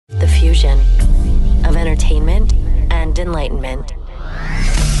fusion of entertainment and enlightenment.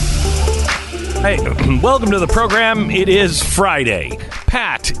 Hey, welcome to the program. It is Friday.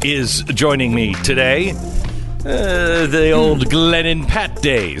 Pat is joining me today. The old Glenn and Pat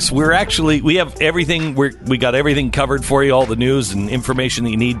days. We have everything. We got everything covered for you. All the news and information that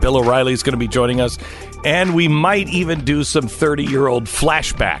you need. Bill O'Reilly is going to be joining us, and we might even do some 30-year-old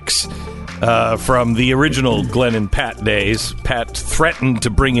flashbacks from the original Glenn and Pat days. Pat threatened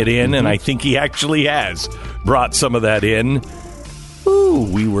to bring it in, and I think he actually has brought some of that in. Ooh,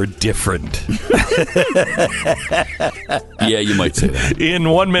 we were different. Yeah, you might say that. In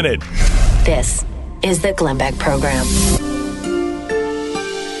 1 minute. This is the Glenn Beck Program.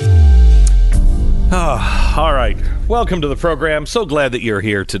 All right. Welcome to the program. So glad that you're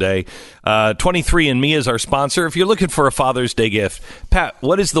here today. 23andMe is our sponsor. If you're looking for a Father's Day gift, Pat,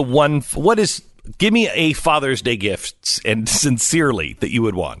 give me a Father's Day gift, and sincerely, that you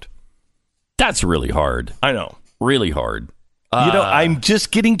would want. That's really hard. I know. Really hard. I'm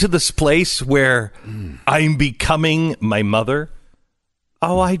just getting to this place where I'm becoming my mother.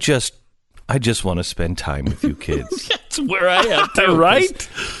 Oh, I just want to spend time with you kids. That's where I am too, right?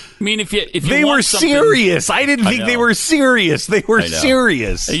 I mean, if you they were serious. I didn't think they were serious. They were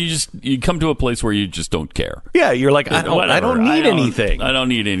serious. You come to a place where you just don't care. Yeah, you're like, I don't need anything. I don't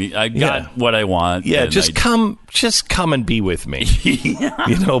need any. I got what I want. Yeah, just come and be with me.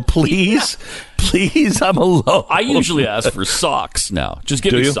 Yeah. Please, I'm alone. I usually ask for socks now. Just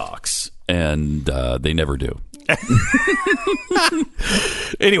give me socks, and they never do.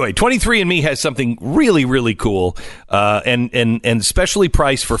 Anyway, 23andMe has something really, really cool, and specially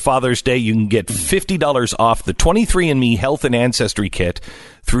priced for Father's Day. You can get $50 off the 23andMe Health and Ancestry Kit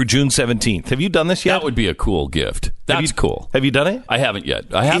through June 17th. Have you done this yet? That would be a cool gift. That's cool. Have you done it? I haven't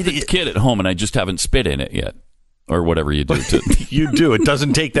yet. I have the kit at home, and I just haven't spit in it yet. Or whatever you do. You do. It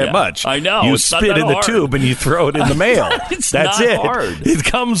doesn't take that much. I know. You it's spit in the tube and you throw it in the mail. That's not it. Hard. It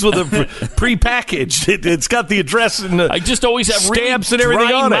comes with a prepackaged. It's got the address and the I just always have stamps really and everything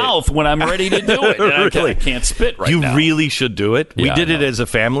dry on mouth when I'm ready to do it. And really? I can't spit right now. You really should do it. Yeah, we did it as a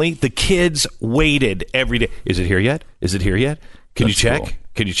family. The kids waited every day. Is it here yet? Is it here yet? Can you check? Cool.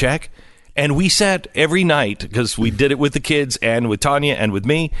 Can you check? And we sat every night because we did it with the kids and with Tanya and with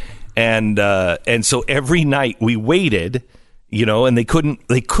me. And so every night we waited, and they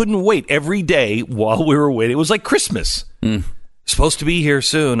couldn't wait every day while we were waiting. It was like Christmas. Supposed to be here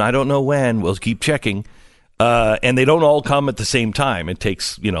soon. I don't know when. We'll keep checking. And they don't all come at the same time. It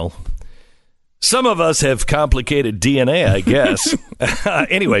takes, some of us have complicated DNA, I guess.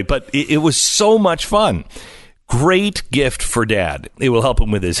 Anyway, but it was so much fun. Great gift for Dad. It will help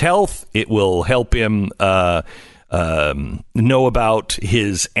him with his health. It will help him know about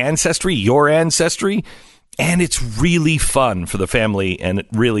his ancestry, your ancestry, and it's really fun for the family, and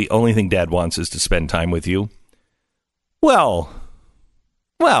really only thing Dad wants is to spend time with you. Well,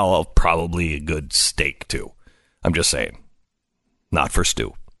 probably a good steak, too. I'm just saying. Not for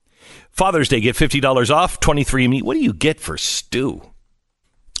stew. Father's Day, get $50 off, 23andMe. What do you get for stew?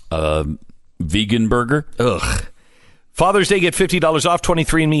 Vegan burger. Ugh. Father's Day, get $50 off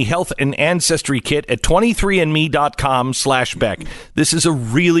 23andMe Health and Ancestry Kit at 23andme.com/Beck. This is a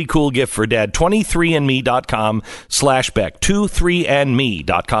really cool gift for Dad. 23andme.com/Beck.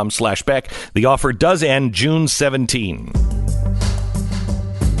 23andme.com/Beck. The offer does end June 17.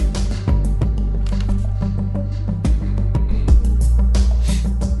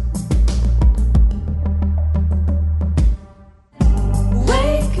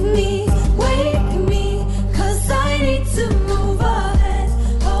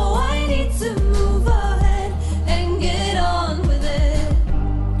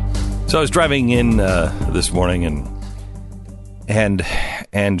 So I was driving in this morning and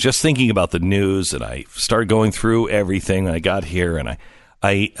just thinking about the news, and I started going through everything. And I got here, and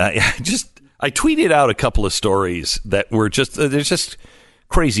I tweeted out a couple of stories that were they're just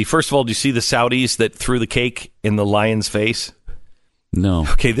crazy. First of all, do you see the Saudis that threw the cake in the lion's face? No.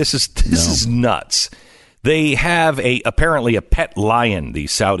 Okay, this is nuts. They have apparently a pet lion,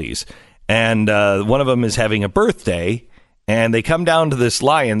 these Saudis, and one of them is having a birthday. And they come down to this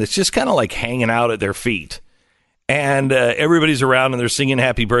lion that's just kind of like hanging out at their feet. And everybody's around and they're singing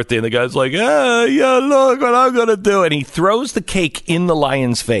happy birthday. And the guy's like, yeah, look what I'm going to do. And he throws the cake in the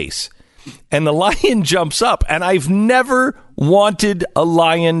lion's face. And the lion jumps up. And I've never wanted a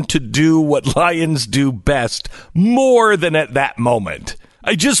lion to do what lions do best more than at that moment.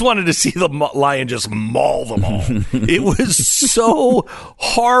 I just wanted to see the lion just maul them all. It was so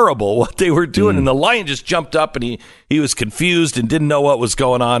horrible what they were doing. And the lion just jumped up and he was confused and didn't know what was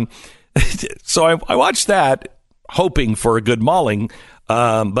going on. So I watched that, hoping for a good mauling.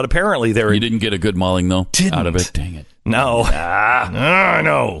 But apparently You didn't get a good mauling, though, out of it? Dang it. No.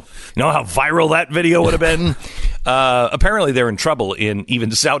 No. You know how viral that video would have been? Apparently they're in trouble in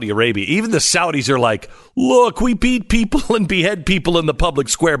even Saudi Arabia. Even the Saudis are like, look, we beat people and behead people in the public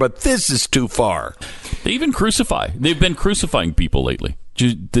square, but this is too far. They even crucify. They've been crucifying people lately.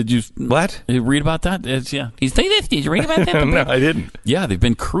 Did you what? Read about that? Yeah. You say this? Did you read about that? No, I didn't. Yeah, they've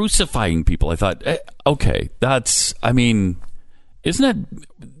been crucifying people. I thought, okay, isn't that,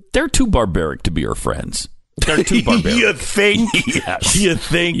 they're too barbaric to be our friends. They're too barbaric. You think? Yes. You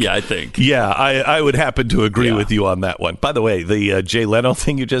think? Yeah, I think. Yeah, I would happen to agree with you on that one. By the way, the Jay Leno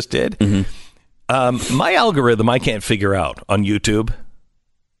thing you just did, my algorithm I can't figure out on YouTube.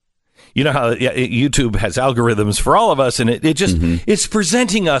 You know how YouTube has algorithms for all of us, and it just it's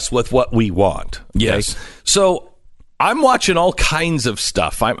presenting us with what we want. Okay? Yes. So I'm watching all kinds of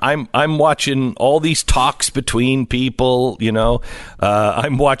stuff. I'm watching all these talks between people.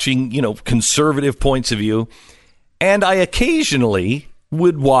 I'm watching conservative points of view, and I occasionally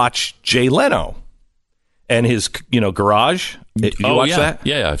would watch Jay Leno and his Garage. Did you watch that?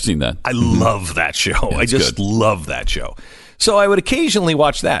 Yeah, I've seen that. I love that show. I just love that show. So I would occasionally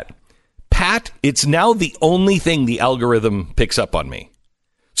watch that. Pat, it's now the only thing the algorithm picks up on me.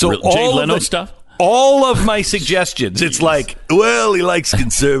 So Jay Leno stuff? All of my suggestions, it's like, well, he likes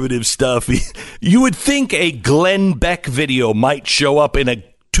conservative stuff. You would think a Glenn Beck video might show up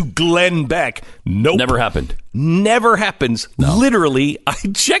to Glenn Beck. Nope. Never happened. Never happens. No. Literally, I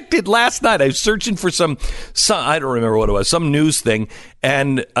checked it last night. I was searching for some, I don't remember what it was, some news thing.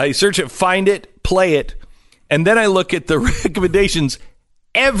 And I search it, find it, play it. And then I look at the recommendations.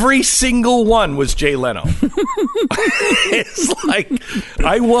 Every single one was Jay Leno. It's like,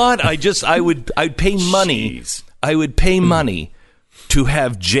 I'd pay money. Jeez. I would pay money to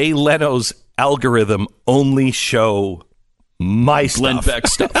have Jay Leno's algorithm only show my Glenn stuff. Beck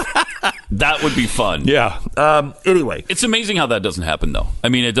stuff. That would be fun. Yeah. Anyway, it's amazing how that doesn't happen, though. I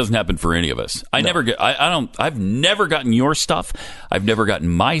mean, it doesn't happen for any of us. I've never gotten your stuff. I've never gotten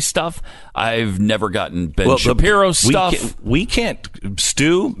my stuff. I've never gotten Ben Shapiro's stuff. We can't,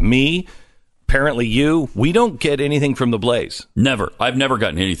 Stu, me, apparently you, we don't get anything from the Blaze. Never. I've never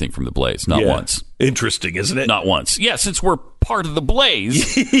gotten anything from the Blaze. Not once. Interesting, isn't it? Not once. Yeah, since we're part of the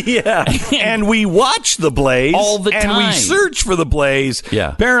Blaze. Yeah. And we watch the Blaze all the time. And we search for the Blaze.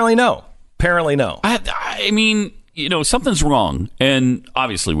 Yeah. Apparently no. I mean, something's wrong, and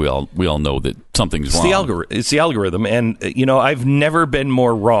obviously we all know that something's wrong. It's the algorithm, and I've never been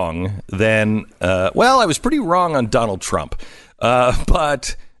more wrong than I was pretty wrong on Donald Trump,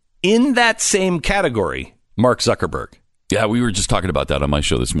 but in that same category, Mark Zuckerberg. Yeah, we were just talking about that on my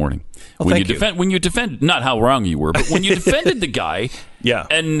show this morning. Well, when you defend not how wrong you were, but when you defended the guy, yeah,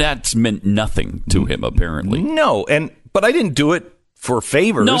 and that's meant nothing to him apparently. No, but I didn't do it for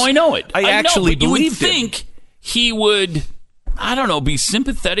favors. No, I know it. I actually believed you would think he would, I don't know, be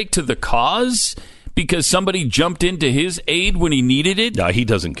sympathetic to the cause because somebody jumped into his aid when he needed it. No, he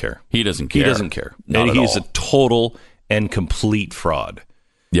doesn't care. He doesn't care. He's a total and complete fraud.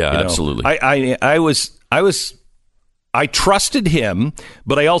 Yeah, absolutely. I trusted him,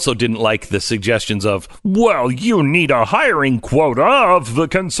 but I also didn't like the suggestions of, well, you need a hiring quota of the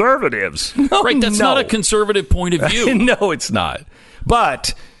conservatives. Right, that's not a conservative point of view. No, it's not.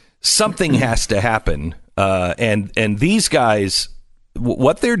 But something has to happen. And these guys,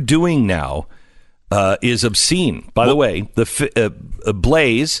 what they're doing now is obscene. By the way, the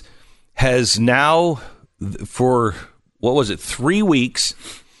Blaze has now, for, 3 weeks,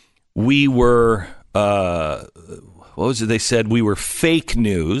 we were... what was it they said? We were fake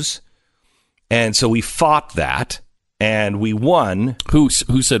news. And so we fought that and we won. Who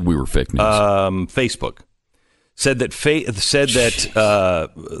said we were fake news? Facebook said that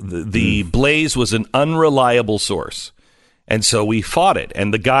the Blaze was an unreliable source. And so we fought it.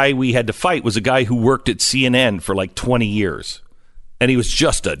 And the guy we had to fight was a guy who worked at CNN for like 20 years. And he was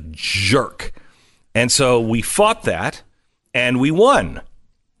just a jerk. And so we fought that and we won.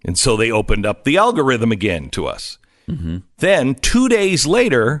 And so they opened up the algorithm again to us. Mm-hmm. Then 2 days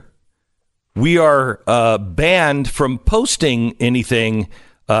later, we are banned from posting anything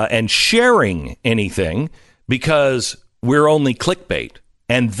and sharing anything because we're only clickbait.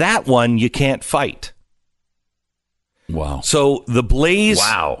 And that one you can't fight. Wow. So the Blaze,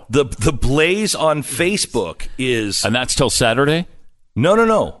 the Blaze on Facebook is... And that's till Saturday?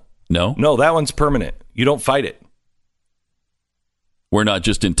 No. No, that one's permanent. You don't fight it. We're not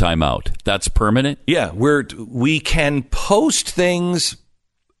just in timeout. That's permanent? Yeah, we can post things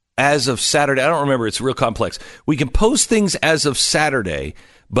as of Saturday. I don't remember. It's real complex. We can post things as of Saturday,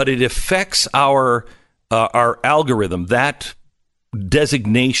 but it affects our algorithm. That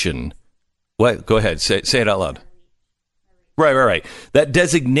designation. What? Go ahead. Say it out loud. Right. That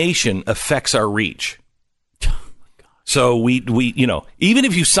designation affects our reach. So we even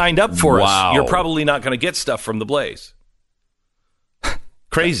if you signed up for us, you're probably not going to get stuff from the Blaze.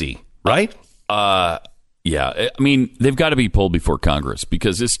 Crazy, right? Yeah. I mean, they've got to be pulled before Congress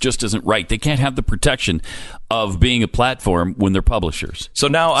because this just isn't right. They can't have the protection of being a platform when they're publishers. So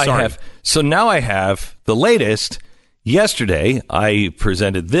now I have the latest. Yesterday, I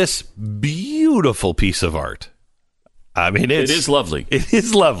presented this beautiful piece of art. I mean, it is lovely. It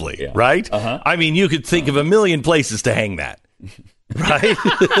is lovely, yeah. Right? Uh-huh. I mean, you could think of a million places to hang that, right?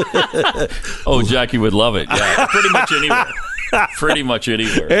 Oh, Jackie would love it. Yeah, pretty much anywhere. Pretty much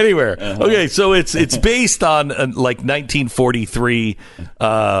anywhere. Uh-huh. Okay, so it's based on like 1943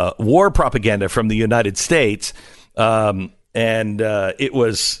 war propaganda from the United States, and it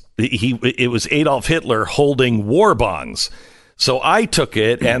was Adolf Hitler holding war bonds. So I took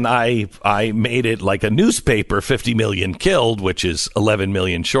it and I made it like a newspaper, 50 million killed, which is 11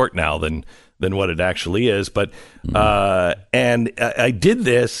 million short now than what it actually is. But and I did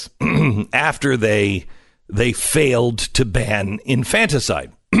this after they failed to ban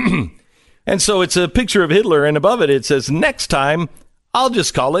infanticide. And so it's a picture of Hitler, and above it says, "Next time, I'll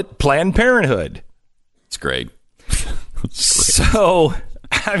just call it Planned Parenthood." It's great. So,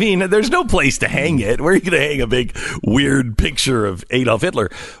 I mean, there's no place to hang it. Where are you going to hang a big, weird picture of Adolf Hitler?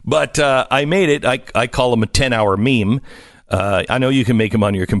 But I made it. I call them a 10-hour meme. I know you can make them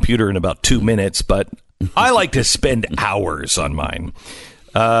on your computer in about 2 minutes, but I like to spend hours on mine.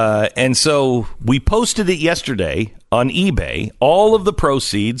 And so we posted it yesterday on eBay. All of the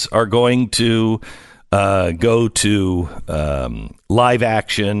proceeds are going to go to Live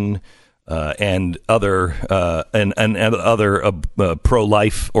Action and other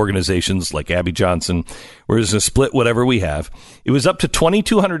pro-life organizations like Abby Johnson. We're just going to split whatever we have. It was up to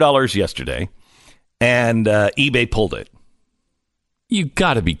 $2,200 yesterday, and eBay pulled it. You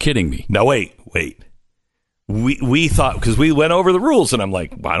got to be kidding me. No, wait. We thought, because we went over the rules, and I'm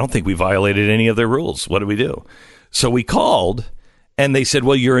like, well, I don't think we violated any of their rules. What do we do? So we called, and they said,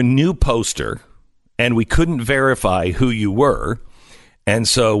 well, you're a new poster, and we couldn't verify who you were. And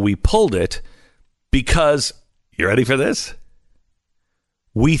so we pulled it because, you ready for this?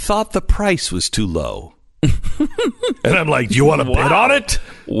 We thought the price was too low. And I'm like, do you want to bid on it?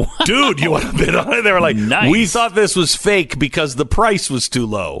 What? Dude, you want to bid on it? They were like, nice. We thought this was fake because the price was too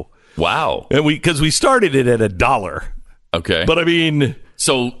low. Wow. And because we started it at $1. Okay. But I mean,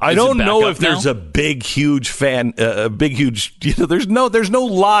 so I don't know if there's a big, huge fan, there's no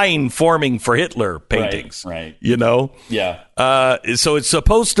line forming for Hitler paintings. Right. You know? Yeah. So it's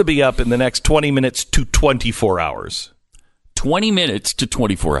supposed to be up in the next 20 minutes to 24 hours. 20 minutes to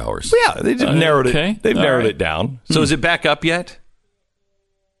 24 hours. Yeah. They just narrowed it. They've narrowed it down. So is it back up yet?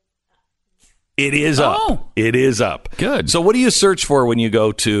 It is up. Oh. It is up. Good. So what do you search for when you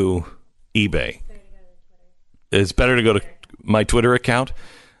go to eBay? It's better to go to my Twitter account.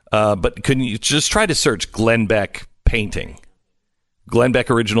 But can you just try to search Glenn Beck painting? Glenn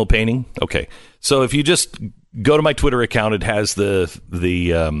Beck original painting? Okay. So if you just go to my Twitter account, it has the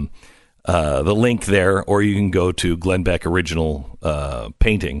link there, or you can go to Glenn Beck original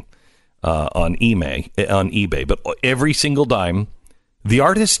painting on eBay. But every single dime, the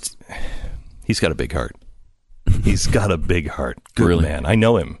artist... He's got a big heart. He's got a big heart. Good really? Man. I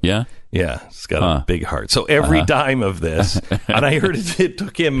know him. Yeah? Yeah. He's got a big heart. So every dime of this, and I heard it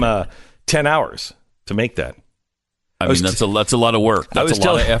took him 10 hours to make that. I mean, that's a lot of work. That's a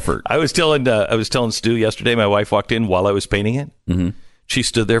lot of effort. I was telling Stu yesterday, my wife walked in while I was painting it. Mm-hmm. She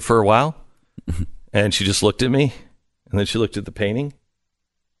stood there for a while, and she just looked at me, and then she looked at the painting,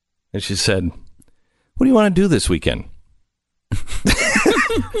 and she said, "What do you want to do this weekend?"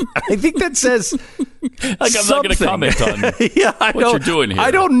 I think that says like I'm not going to comment on what you're doing here.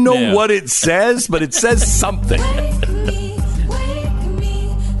 I don't know what it says, but it says something.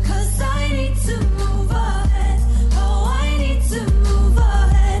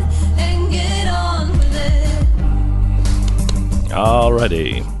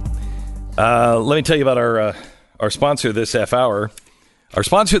 Alrighty. Let me tell you about our sponsor this half hour. Our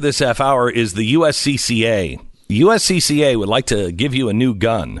sponsor this half hour is the USCCA. The USCCA would like to give you a new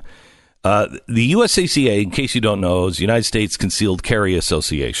gun. The USCCA, in case you don't know, is the United States Concealed Carry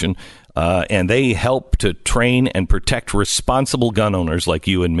Association, and they help to train and protect responsible gun owners like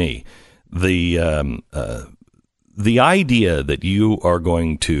you and me. The idea that you are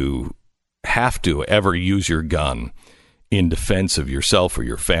going to have to ever use your gun in defense of yourself or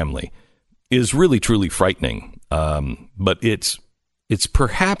your family is really, truly frightening. But it's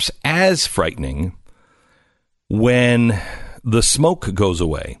perhaps as frightening when the smoke goes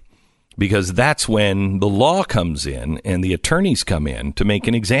away, because that's when the law comes in and the attorneys come in to make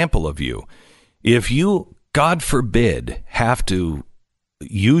an example of you. If you, God forbid, have to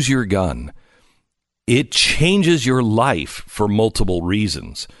use your gun, it changes your life for multiple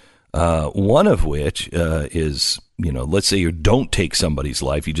reasons. One of which is, let's say you don't take somebody's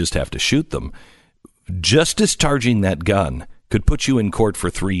life, you just have to shoot them. Just discharging that gun could put you in court for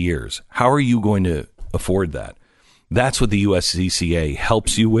 3 years. How are you going to afford that? That's what the USCCA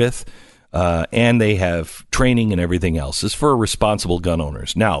helps you with. And they have training and everything else. It's for responsible gun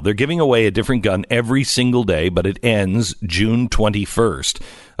owners. Now, they're giving away a different gun every single day, but it ends June 21st.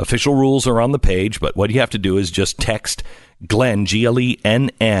 Official rules are on the page, but what you have to do is just text Glenn,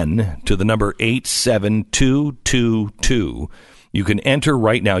 Glenn, to the number 87222. You can enter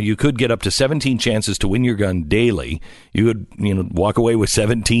right now. You could get up to 17 chances to win your gun daily. You would, walk away with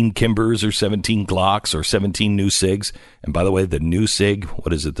 17 Kimbers or 17 Glocks or 17 new SIGs. And by the way, the new SIG,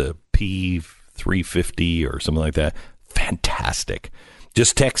 what is it, the P350 or something like that? Fantastic.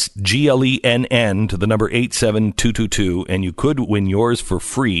 Just text GLENN to the number 87222, and you could win yours for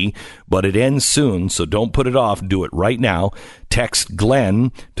free, but it ends soon, so don't put it off. Do it right now. Text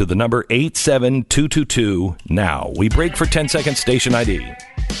Glenn to the number 87222 now. We break for 10 seconds. Station ID.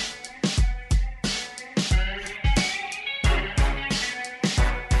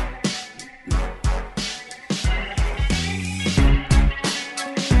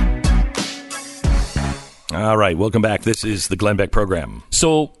 All right, welcome back. This is the Glenn Beck program.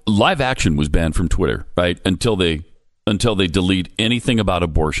 So live action was banned from Twitter, right? Until they delete anything about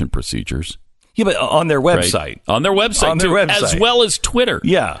abortion procedures. Yeah, but on their website. Right? On their website, too, as well as Twitter.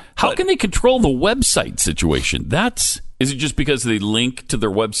 Yeah. How can they control the website situation? Is it just because they link to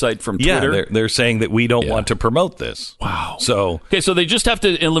their website from Twitter? Yeah, they're saying that we don't want to promote this. Wow. So they just have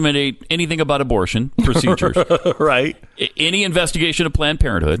to eliminate anything about abortion procedures. Right. Any investigation of Planned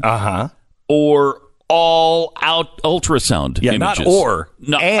Parenthood. Uh-huh. Or all out ultrasound images. Not or.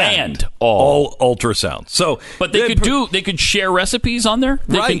 And all ultrasound. So, but they could share recipes on there.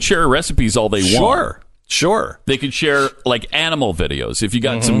 They can share recipes all they want. Sure. They could share like animal videos. If you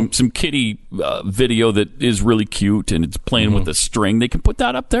got some kitty video that is really cute and it's playing with a string, they can put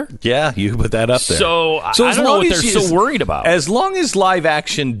that up there. Yeah, you can put that up there. So I don't know what they're so worried about. As long as live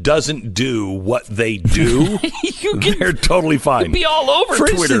action doesn't do what they do, they're totally fine. You'd be all over For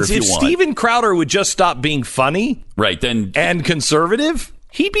Twitter instance, if Steven Crowder would just stop being funny, right, then and conservative,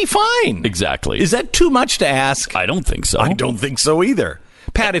 he'd be fine. Exactly. Is that too much to ask? I don't think so. I don't think so either.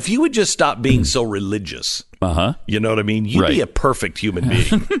 Pat, if you would just stop being so religious, you know what I mean? You'd be a perfect human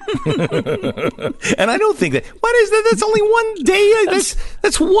being. And I don't think that. What is that? That's only one day.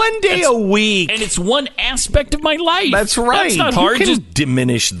 That's 1 day a week, and it's one aspect of my life. That's right. That's not hard. You can just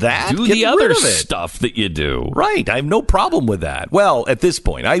diminish that. Do the other stuff that you do. Right. I have no problem with that. Well, at this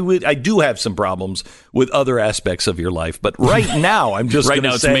point, I do have some problems with other aspects of your life, but right now, I'm just right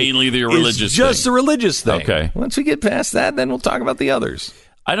now it's mainly the religious. It's just the religious thing. Okay. Once we get past that, then we'll talk about the others.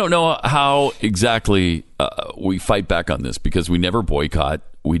 I don't know how exactly we fight back on this because we never boycott.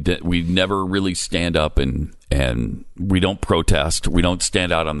 We never really stand up and we don't protest. We don't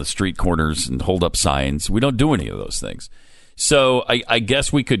stand out on the street corners and hold up signs. We don't do any of those things. So I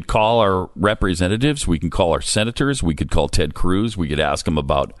guess we could call our representatives. We can call our senators. We could call Ted Cruz. We could ask him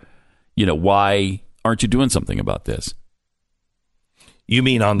about, why aren't you doing something about this? You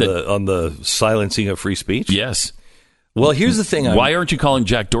mean on the silencing of free speech? Yes. Well, here's the thing. Why aren't you calling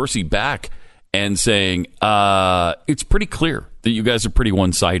Jack Dorsey back and saying, it's pretty clear that you guys are pretty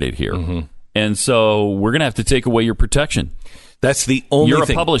one-sided here. Mm-hmm. And so we're going to have to take away your protection. That's the only thing.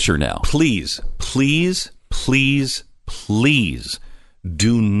 You're a publisher now. Please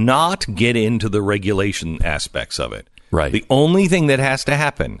do not get into the regulation aspects of it. Right. The only thing that has to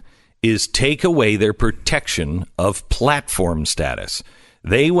happen is take away their protection of platform status.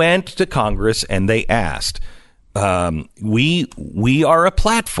 They went to Congress and they asked, we are a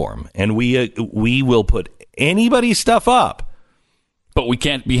platform and we will put anybody's stuff up, but we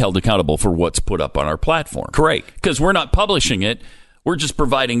can't be held accountable for what's put up on our platform. Correct. Because we're not publishing it. We're just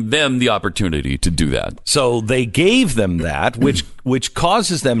providing them the opportunity to do that. So they gave them that, which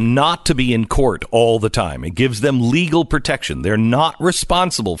causes them not to be in court all the time. It gives them legal protection. They're not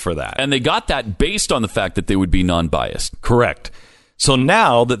responsible for that. And they got that based on the fact that they would be non-biased. Correct. So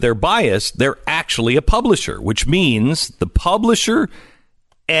now that they're biased, they're actually a publisher, which means the publisher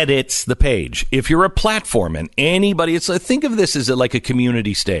edits the page. If you're a platform and anybody, think of this as like a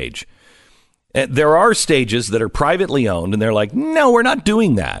community stage. There are stages that are privately owned, and they're like, no, we're not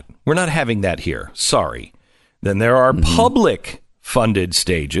doing that. We're not having that here. Sorry. Then there are public funded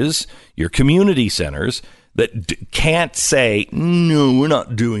stages, your community centers, that can't say, no, we're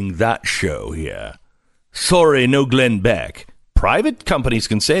not doing that show here. Sorry, no Glenn Beck. Private companies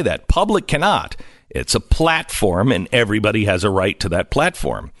can say that. Public cannot. It's a platform, and everybody has a right to that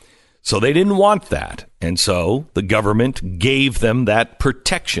platform. So they didn't want that. And so the government gave them that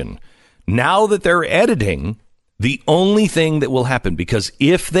protection. Now that they're editing, the only thing that will happen, because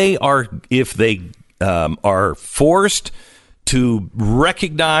if they are forced to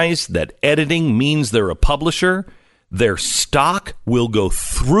recognize that editing means they're a publisher, their stock will go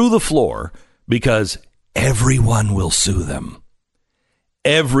through the floor because everyone will sue them.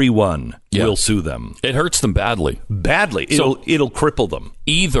 Everyone will sue them. It hurts them badly. Badly. It'll cripple them.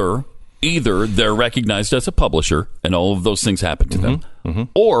 Either they're recognized as a publisher and all of those things happen to them,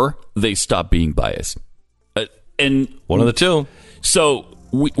 or they stop being biased. And one of the two. So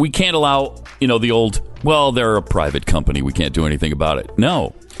we can't allow, the old, well, they're a private company, we can't do anything about it.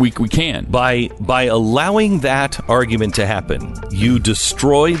 No, we can. By allowing that argument to happen, you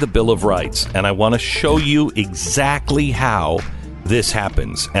destroy the Bill of Rights. And I want to show you exactly how this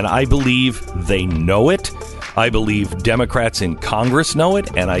happens. And I believe they know it. I believe Democrats in Congress know it.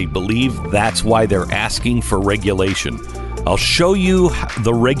 And I believe that's why they're asking for regulation. I'll show you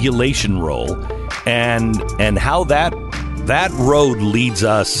the regulation role and how that road leads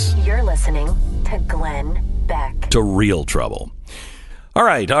us. You're listening to Glenn Beck. To real trouble. All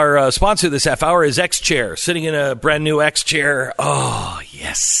right, our sponsor this half hour is X Chair. Sitting in a brand new X Chair. Oh,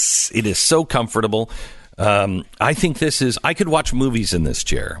 yes. It is so comfortable. I think I could watch movies in this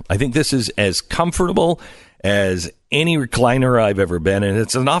chair. I think this is as comfortable as any recliner I've ever been in.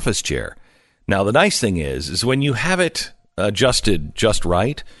 It's an office chair. Now, the nice thing is when you have it adjusted just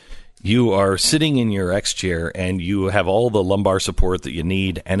right, you are sitting in your X chair and you have all the lumbar support that you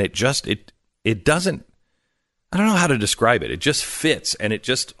need. And it doesn't, I don't know how to describe it. It just fits and it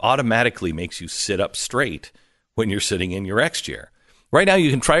just automatically makes you sit up straight when you're sitting in your X chair. Right now,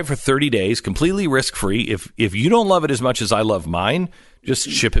 you can try it for 30 days, completely risk-free. If you don't love it as much as I love mine, just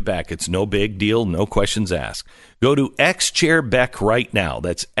ship it back. It's no big deal, no questions asked. Go to XChairBeck right now.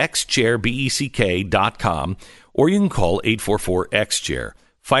 That's XChairBeck.com, or you can call 844-XChair.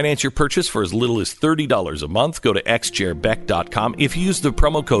 Finance your purchase for as little as $30 a month. Go to XChairBeck.com. If you use the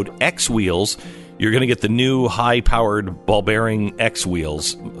promo code XWheels, you're going to get the new high-powered ball-bearing X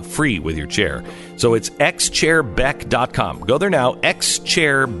wheels free with your chair. So it's xchairbeck.com. Go there now,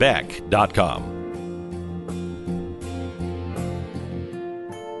 xchairbeck.com.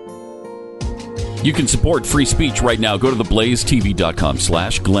 You can support free speech right now. Go to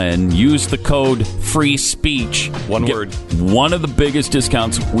theblazetv.com/Glenn. Use the code free speech. One word. One of the biggest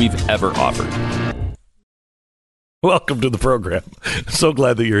discounts we've ever offered. Welcome to the program. So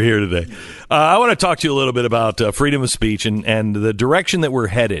glad that you're here today. I want to talk to you a little bit about freedom of speech and the direction that we're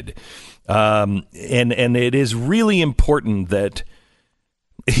headed. And it is really important that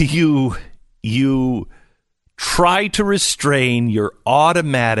you try to restrain your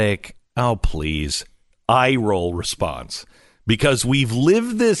automatic, oh, please, eye roll response. Because we've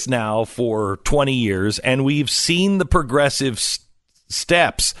lived this now for 20 years and we've seen the progressive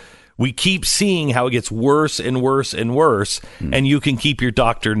steps. We keep seeing how it gets worse and worse and worse, and you can keep your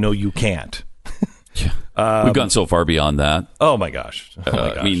doctor. No, you can't. We've gone so far beyond that. Oh my gosh!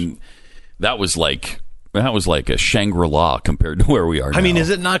 I mean, that was like a Shangri-La compared to where we are now. I mean,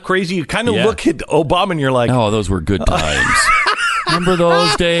 is it not crazy? You kind of look at Obama and you're like, oh, those were good times. Remember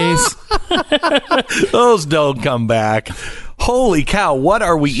those days? Those don't come back. Holy cow! What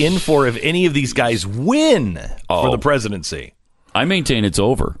are we in for if any of these guys win for the presidency? I maintain it's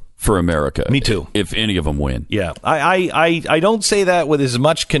over for America. Me too. If any of them win. Yeah. I don't say that with as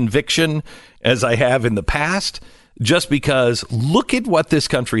much conviction as I have in the past, just because look at what this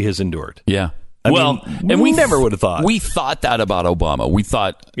country has endured. Yeah. I mean, and we never would have thought. We thought that about Obama. We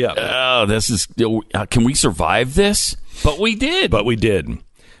thought, can we survive this? But we did. But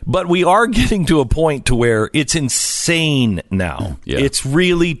we are getting to a point to where it's insane now. Yeah. It's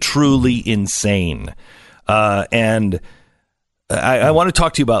really, truly insane. And I want to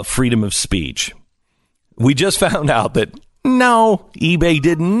talk to you about freedom of speech. We just found out that, no, eBay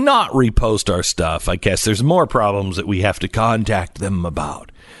did not repost our stuff. I guess there's more problems that we have to contact them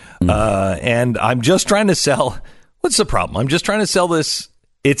about. And I'm just trying to sell. What's the problem? I'm just trying to sell this.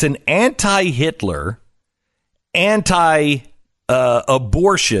 It's an anti-Hitler,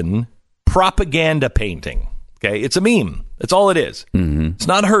 anti-abortion propaganda painting. Okay, it's a meme. That's all it is. Mm-hmm. It's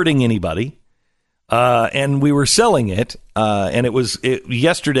not hurting anybody. And we were selling it, and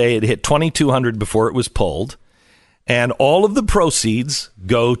yesterday it hit 2,200 before it was pulled, and all of the proceeds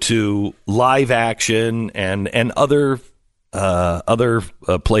go to Live Action and other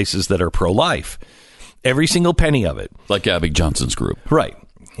places that are pro-life. Every single penny of it. Like Abby Johnson's group. Right.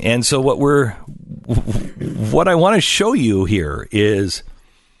 And so what I want to show you here is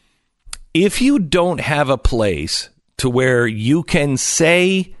if you don't have a place to where you can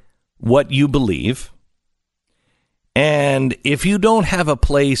say what you believe, and if you don't have a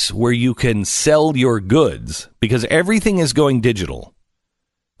place where you can sell your goods, because everything is going digital,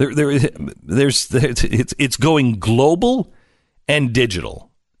 it's going global and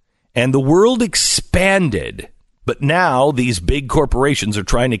digital, and the world expanded. But now these big corporations are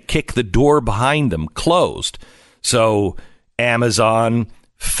trying to kick the door behind them closed. So Amazon,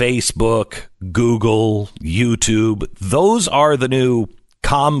 Facebook, Google, YouTube, those are the new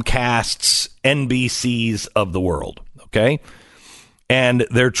Comcasts, NBCs of the world, okay? And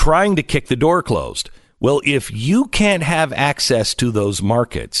they're trying to kick the door closed. Well, if you can't have access to those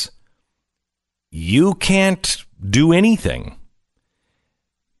markets, you can't do anything.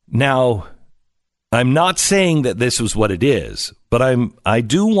 Now, I'm not saying that this is what it is, but I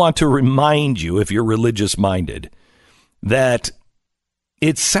do want to remind you, if you're religious minded, that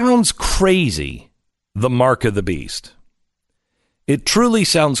it sounds crazy, the mark of the beast. It truly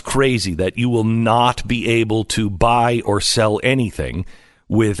sounds crazy that you will not be able to buy or sell anything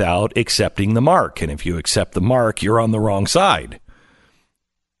without accepting the mark. And if you accept the mark, you're on the wrong side.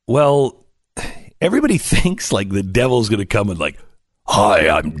 Well, everybody thinks like the devil's going to come and like, hi,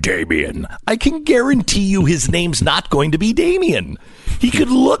 I'm Damien. I can guarantee you his name's not going to be Damien. He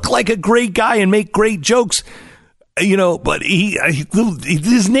could look like a great guy and make great jokes, but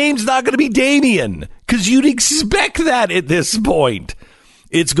his name's not going to be Damien, because you'd expect that at this point.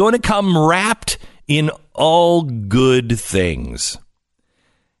 It's going to come wrapped in all good things.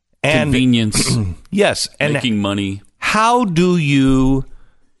 And convenience. Yes. And making money. How do you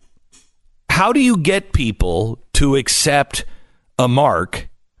get people to accept a mark?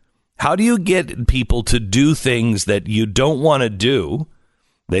 How do you get people to do things that you don't want to do?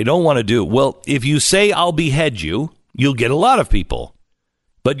 They don't want to do. Well, if you say I'll behead you, you'll get a lot of people.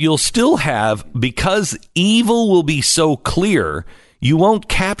 But you'll still have, because evil will be so clear, you won't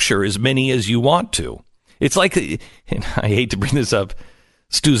capture as many as you want to. It's like, and I hate to bring this up,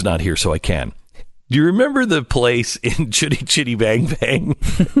 Stu's not here, so I can. Do you remember the place in Chitty Chitty Bang Bang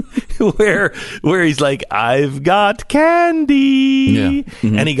where he's like, I've got candy, yeah.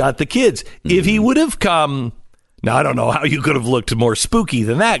 Mm-hmm. And he got the kids. Mm-hmm. If he would have come, now I don't know how you could have looked more spooky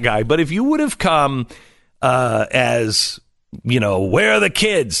than that guy, but if you would have come as, where are the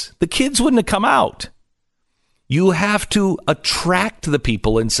kids? The kids wouldn't have come out. You have to attract the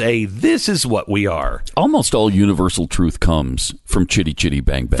people and say, this is what we are. Almost all universal truth comes from Chitty Chitty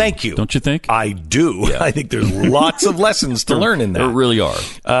Bang Bang. Thank you. Don't you think? I do. Yeah. I think there's lots of lessons to learn in that. There really are.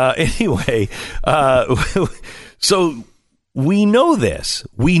 Anyway, so we know this.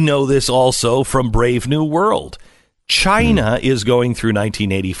 We know this also from Brave New World. China is going through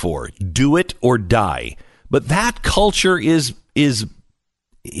 1984. Do it or die. But that culture it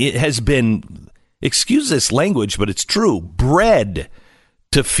has been, excuse this language, but it's true, bred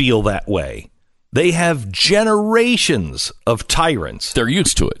to feel that way. They have generations of tyrants. They're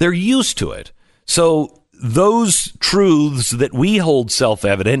used to it. So those truths that we hold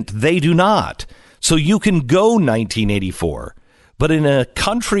self-evident, they do not. So you can go 1984, but in a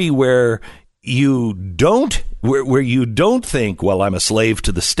country where you don't think, well, I'm a slave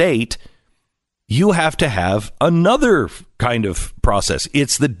to the state, you have to have another kind of process.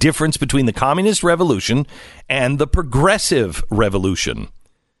 It's the difference between the communist revolution and the progressive revolution.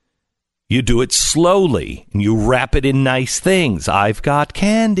 You do it slowly, and you wrap it in nice things. I've got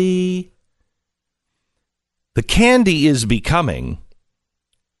candy. The candy is becoming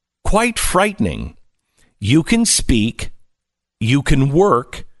quite frightening. You can speak, you can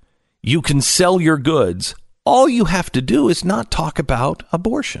work, you can sell your goods. All you have to do is not talk about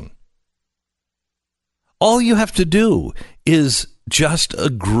abortion. All you have to do is just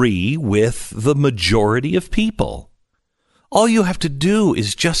agree with the majority of people. All you have to do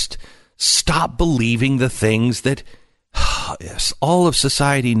is just stop believing the things that all of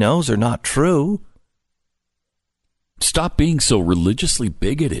society knows are not true. Stop being so religiously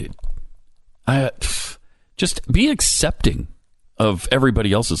bigoted. Just be accepting of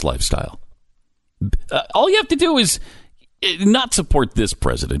everybody else's lifestyle. All you have to do is not support this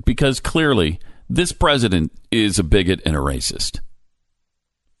president, because clearly this president is a bigot and a racist.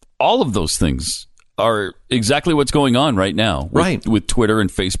 All of those things are exactly what's going on right now with Twitter and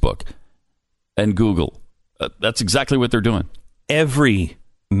Facebook and Google. That's exactly what they're doing. Every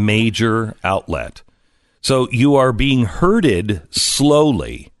major outlet. So you are being herded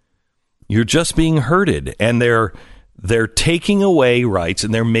slowly. You're just being herded, and they're They're taking away rights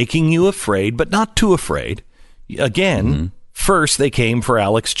and they're making you afraid, but not too afraid. Again, first they came for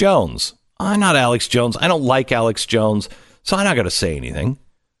Alex Jones. I'm not Alex Jones. I don't like Alex Jones, so I'm not going to say anything.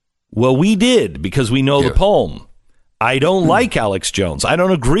 Well, we did because we know the poem. I don't like Alex Jones. I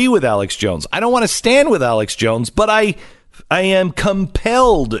don't agree with Alex Jones. I don't want to stand with Alex Jones, but I am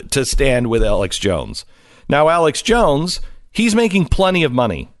compelled to stand with Alex Jones. Now, Alex Jones, he's making plenty of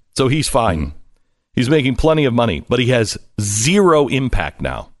money, so he's fine. He's making plenty of money, but he has zero impact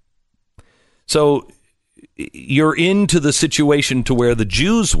now. So you're into the situation to where the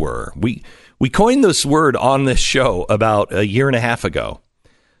Jews were. We coined this word on this show about a year and a half ago.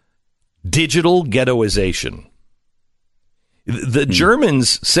 Digital ghettoization. The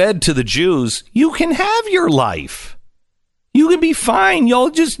Germans said to the Jews, you can have your life. You can be fine. Y'all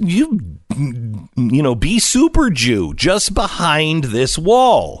just, be super Jew just behind this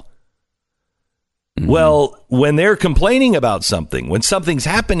wall. Well, when they're complaining about something, when something's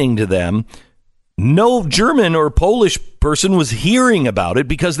happening to them, no German or Polish person was hearing about it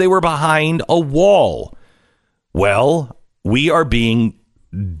because they were behind a wall. Well, we are being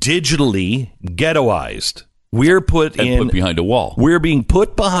digitally ghettoized. We're put behind a wall. We're being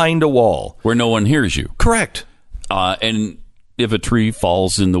put behind a wall where no one hears you. Correct. And if a tree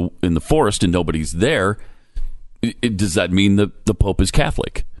falls in the forest and nobody's there, does that mean the Pope is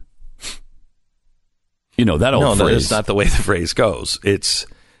Catholic? That old phrase. No, that's not the way the phrase goes. It's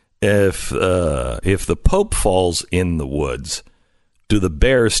if the Pope falls in the woods, do the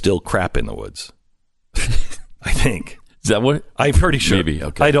bears still crap in the woods? I think. Is that what? I'm pretty sure. Maybe.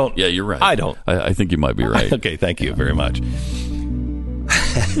 Okay. I don't. Yeah, you're right. I don't. I think you might be right. Okay, thank you very much.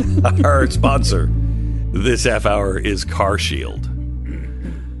 Our sponsor this half hour is Car Shield.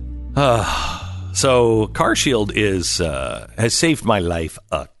 So Car Shield has saved my life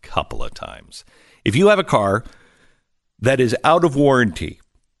a couple of times. If you have a car that is out of warranty,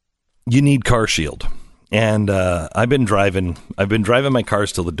 you need Car Shield. And I've been driving my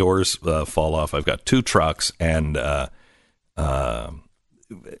cars till the doors fall off. I've got 2 trucks, and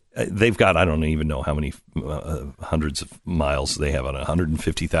they've got, I don't even know how many hundreds of miles they have on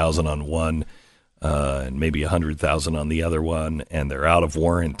 150,000 on one, and maybe 100,000 on the other one, and they're out of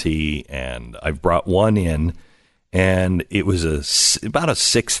warranty. And I've brought one in, and it was about a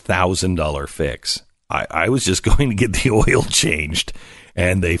 $6,000 fix. I was just going to get the oil changed,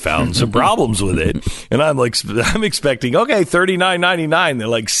 and they found some problems with it. And I'm expecting, okay, $39.99. They're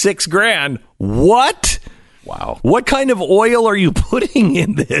like $6,000. What? Wow. What kind of oil are you putting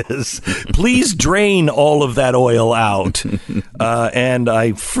in this? Please drain all of that oil out. And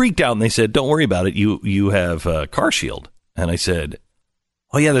I freaked out, and they said, don't worry about it. You have Car Shield. And I said,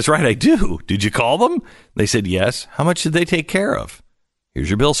 oh, yeah, that's right, I do. Did you call them? They said, yes. How much did they take care of? Here's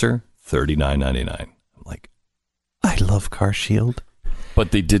your bill, sir. $39.99. I'm like, I love Car Shield.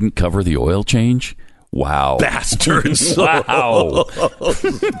 But they didn't cover the oil change? Wow. Bastards. Wow.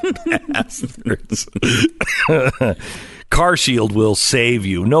 Bastards. Car Shield will save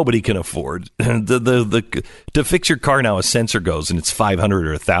you. Nobody can afford. To fix your car now, a sensor goes, and it's $500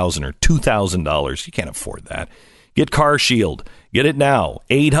 or $1,000 or $2,000. You can't afford that. Get Car Shield. Get it now.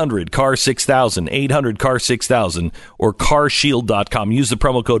 800-CAR-6000, 800-CAR-6000, or carshield.com. Use the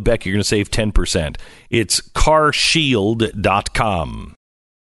promo code Beck. You're going to save 10%. It's carshield.com.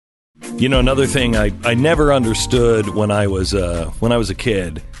 Another thing I never understood when I was a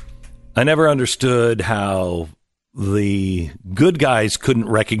kid. I never understood how the good guys couldn't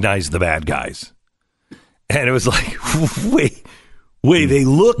recognize the bad guys. And it was like, wait, they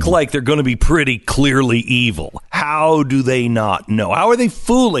look like they're going to be pretty clearly evil. How do they not know? How are they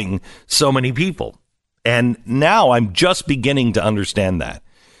fooling so many people? And now I'm just beginning to understand that,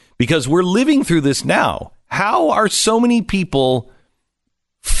 because we're living through this now. How are so many people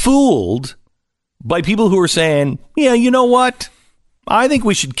fooled by people who are saying, yeah, you know what? I think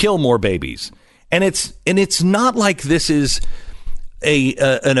we should kill more babies. And it's not like this is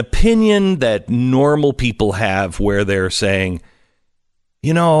an opinion that normal people have, where they're saying,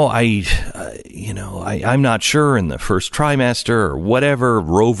 I'm not sure in the first trimester or whatever,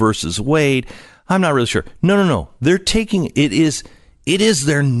 Roe versus Wade. I'm not really sure. No. They're taking it is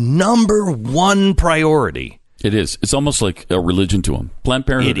their number one priority. It is. It's almost like a religion to them. Planned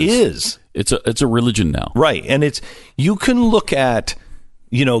Parenthood. It is. It's a religion now. Right. And you can look at,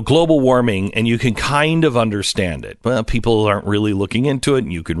 global warming, and you can kind of understand it. Well, people aren't really looking into it,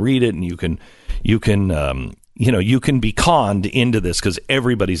 and you can read it, and you can be conned into this because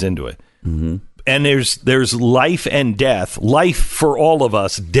everybody's into it. Mm-hmm. And there's life and death. Life for all of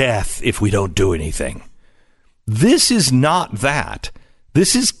us, death if we don't do anything. This is not that.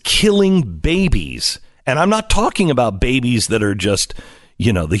 This is killing babies. And I'm not talking about babies that are just,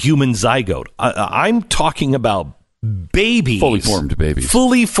 the human zygote. I'm talking about babies.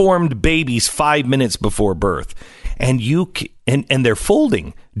 Fully formed babies 5 minutes before birth. And they're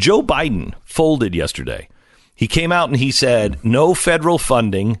folding. Joe Biden folded yesterday. He came out and he said, no federal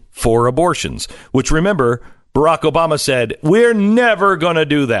funding for abortions, which, remember, Barack Obama said, we're never going to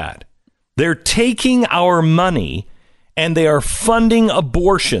do that. They're taking our money and they are funding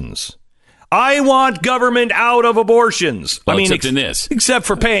abortions. I want government out of abortions. Well, except in this. Except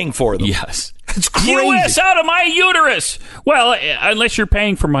for paying for them. Yes. It's crazy. U.S. out of my uterus. Well, unless you're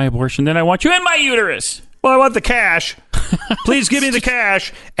paying for my abortion, then I want you in my uterus. Well, I want the cash. Please give me the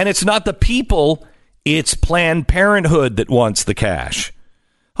cash. And it's not the people. It's Planned Parenthood that wants the cash.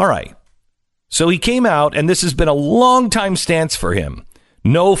 All right. So he came out, and this has been a long-time stance for him.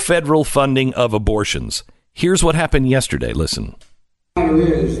 No federal funding of abortions. Here's what happened yesterday. Listen. The matter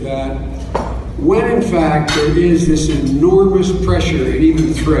is that when, in fact, there is this enormous pressure and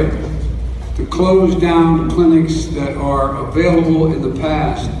even threat to close down clinics that are available in the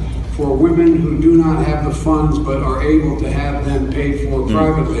past for women who do not have the funds but are able to have them paid for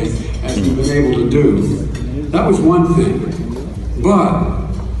privately, as we've been able to do. That was one thing. But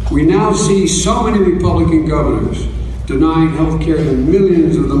we now see so many Republican governors denying health care to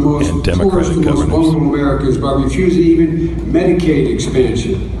millions of the most poorest and most vulnerable Americans by refusing even Medicaid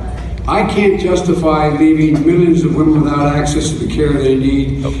expansion. I can't justify leaving millions of women without access to the care they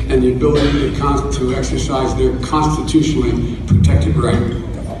need and the ability to exercise their constitutionally protected right.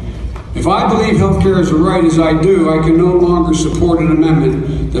 If I believe health care is a right as I do, I can no longer support an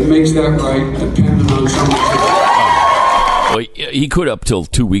amendment that makes that right dependent on someone else. Well, he could up till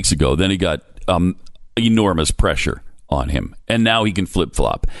 2 weeks ago. Then he got enormous pressure on him. And now he can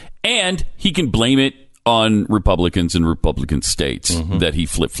flip-flop. And he can blame it on Republicans and Republican states that he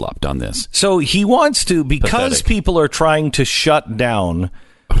flip-flopped on this. So he wants to, because people are trying to shut down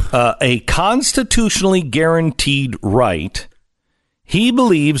a constitutionally guaranteed right, he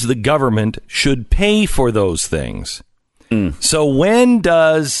believes the government should pay for those things. So when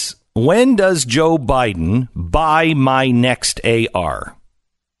does Joe Biden buy my next AR?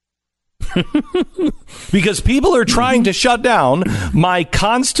 Because people are trying to shut down my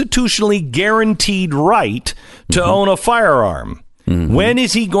constitutionally guaranteed right to own a firearm. When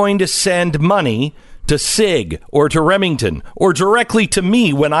is he going to send money to SIG or to Remington or directly to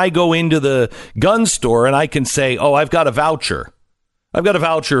me when I go into the gun store and I can say, oh, I've got a voucher. I've got a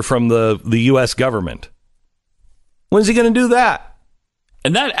voucher from the U.S. government. When is he going to do that?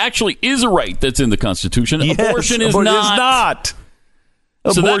 And that actually is a right that's in the Constitution. Yes, abortion is not.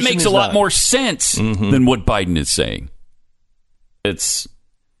 So that makes a lot more sense than what Biden is saying. It's,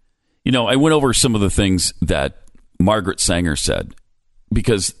 I went over some of the things that Margaret Sanger said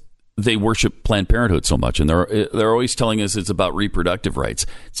because they worship Planned Parenthood so much, and they're always telling us it's about reproductive rights.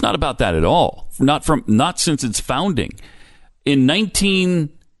 It's not about that at all. Not since its founding. In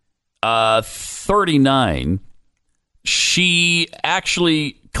 1939, she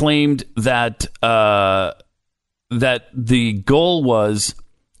actually claimed that that the goal was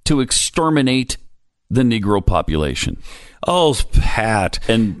to exterminate the Negro population. Oh, Pat.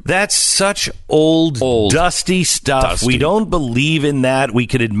 And that's such old dusty stuff. We don't believe in that. We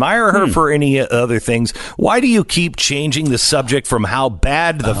could admire her for any other things. Why do you keep changing the subject from how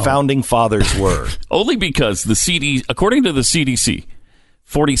bad the founding fathers were? Only because according to the CDC,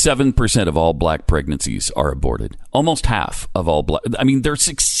 47% of all black pregnancies are aborted. Almost half of all black. I mean, they're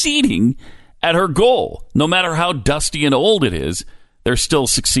succeeding at her goal. No matter how dusty and old it is, they're still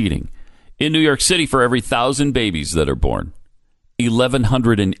succeeding. In New York City, for every 1,000 babies that are born,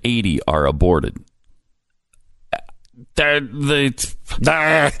 1,180 are aborted. It leaves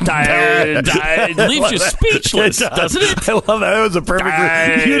you speechless, doesn't it? I love that. That was a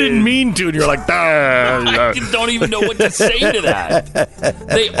perfect. You didn't mean to, and you're like, I don't even know what to say to that.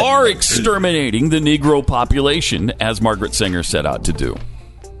 They are exterminating the Negro population, as Margaret Sanger set out to do.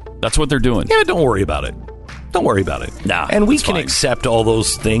 That's what they're doing. Yeah, don't worry about it. Don't worry about it. Nah, and we can accept all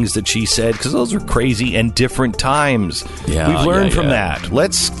those things that she said because those are crazy and different times. Yeah, we've learned from that.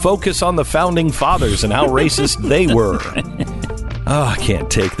 Let's focus on the founding fathers and how racist they were. Oh, I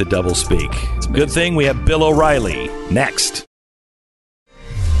can't take the doublespeak. Good thing we have Bill O'Reilly next.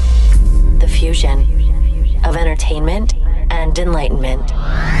 The fusion of entertainment and enlightenment.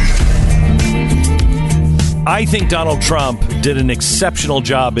 I think Donald Trump did an exceptional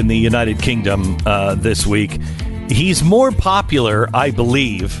job in the United Kingdom this week. He's more popular, I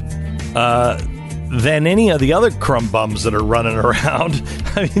believe, than any of the other crumb bums that are running around.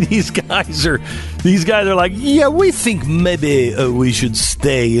 I mean, these guys are like, yeah, we think maybe we should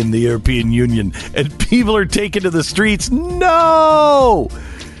stay in the European Union, and people are taken to the streets. No.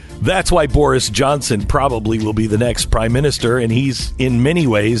 That's why Boris Johnson probably will be the next prime minister, and he's in many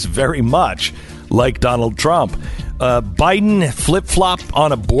ways very much like Donald Trump. Biden flip-flop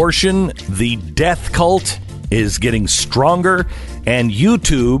on abortion. The death cult is getting stronger, and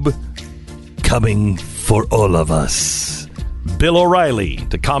YouTube coming for all of us. Bill O'Reilly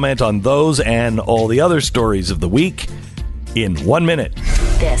to comment on those and all the other stories of the week in 1 minute.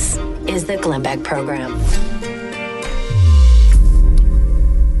 This is the Glenn Beck Program.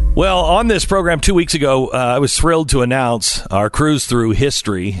 Well, on this program 2 weeks ago, I was thrilled to announce our cruise through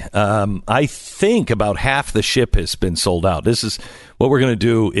history. I think about half the ship has been sold out. This is what we're going to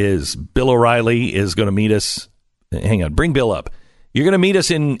do is Bill O'Reilly is going to meet us. Hang on, bring Bill up. You're going to meet us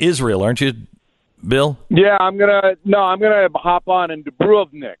in Israel, aren't you, Bill? Yeah, I'm gonna hop on in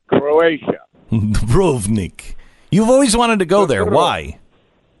Dubrovnik, Croatia. Dubrovnik. You've always wanted to go there. Why?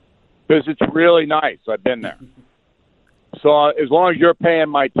 Because it's really nice. I've been there. So as long as you're paying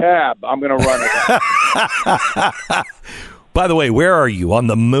my tab, I'm going to run it. By the way, where are you? On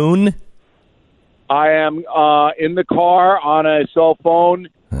the moon? I am in the car on a cell phone,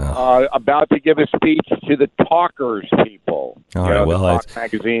 about to give a speech to the Talkers people. All right, well, the Talk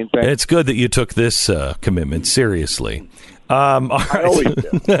magazine thing. It's good that you took this commitment seriously. All right. I always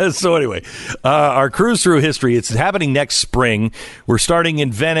do. So anyway, our cruise through history, it's happening next spring. We're starting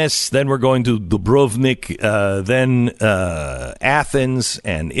in Venice, then we're going to Dubrovnik, then Athens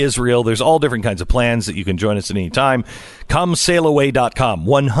and Israel. There's all different kinds of plans that you can join us at any time. ComeSailAway.com,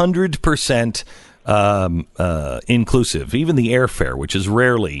 100% inclusive, even the airfare, which is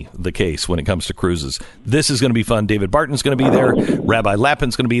rarely the case when it comes to cruises. This is going to be fun. David Barton's going to be there. Rabbi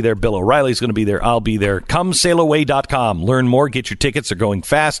Lappin's going to be there. Bill O'Reilly's going to be there. I'll be there. ComeSailAway.com. Learn more. Get your tickets. They're going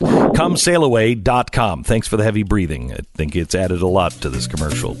fast. ComeSailAway.com. Thanks for the heavy breathing. I think it's added a lot to this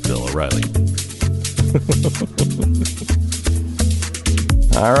commercial, Bill O'Reilly.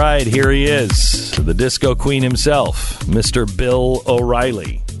 All right, here he is, the disco queen himself, Mr. Bill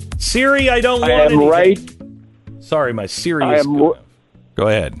O'Reilly. Siri, I don't want anything. Right. Sorry, my Siri is... Go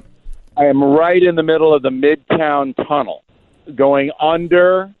ahead. I am right in the middle of the Midtown Tunnel, going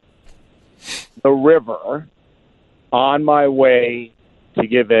under the river on my way to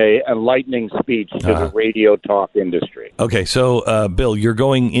give a enlightening speech to the radio talk industry. Okay, so, Bill, you're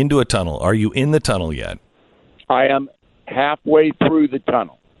going into a tunnel. Are you in the tunnel yet? I am halfway through the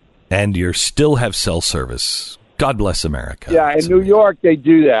tunnel. And you still have cell service. God bless America. Yeah, in New York, they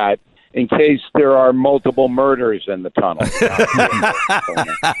do that in case there are multiple murders in the tunnel.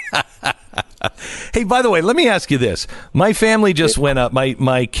 Hey, by the way, let me ask you this. My family just went up.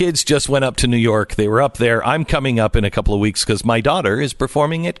 My kids just went up to New York. They were up there. I'm coming up in a couple of weeks because my daughter is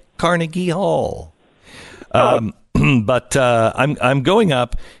performing at Carnegie Hall. But I'm going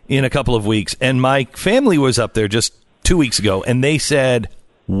up in a couple of weeks, and my family was up there just 2 weeks ago, and they said,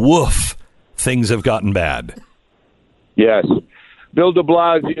 woof, things have gotten bad. Yes. Bill de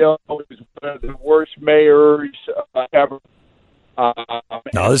Blasio is one of the worst mayors ever.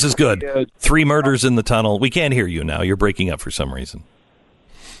 No, this is good. 3 murders in the tunnel. We can't hear you now. You're breaking up for some reason.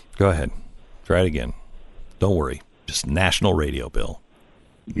 Go ahead. Try it again. Don't worry. Just national radio, Bill.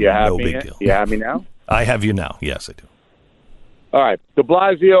 No big deal. You have me now? I have you now. Yes, I do. All right. De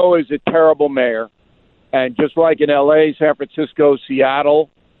Blasio is a terrible mayor. And just like in L.A., San Francisco, Seattle,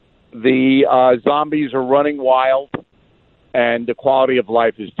 the zombies are running wild, and the quality of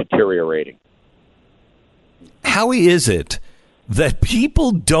life is deteriorating. How is it that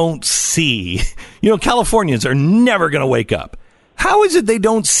people don't see, Californians are never going to wake up. How is it they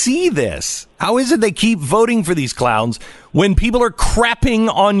don't see this? How is it they keep voting for these clowns when people are crapping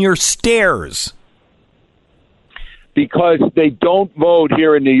on your stairs? Because they don't vote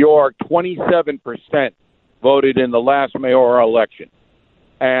here in New York. 27% voted in the last mayoral election.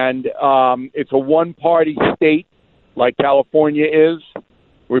 And it's a one-party state like California is. The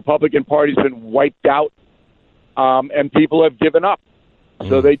Republican Party's been wiped out, and people have given up.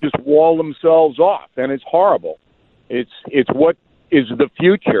 So they just wall themselves off, and it's horrible. It's what is the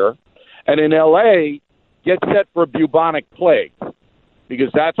future. And in L.A., get set for bubonic plague,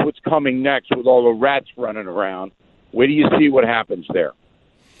 because that's what's coming next with all the rats running around. Where do you see what happens there?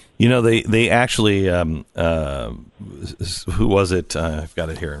 They actually, who was it? I've got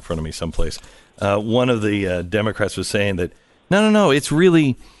it here in front of me someplace. One of the Democrats was saying that, no, it's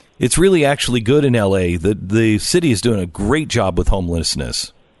really actually good in L.A. The city is doing a great job with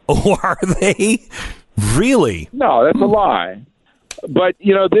homelessness. Oh, are they? Really? No, that's a lie. But,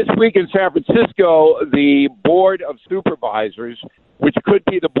 this week in San Francisco, the Board of Supervisors, which could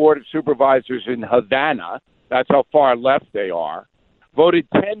be the Board of Supervisors in Havana, that's how far left they are, voted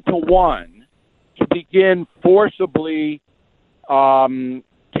 10-1 to begin forcibly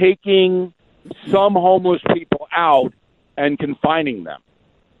taking some homeless people out and confining them.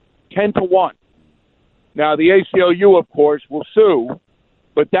 10-1. Now, the ACLU, of course, will sue,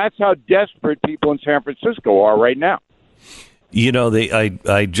 but that's how desperate people in San Francisco are right now.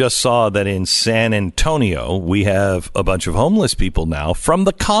 I just saw that in San Antonio, we have a bunch of homeless people now from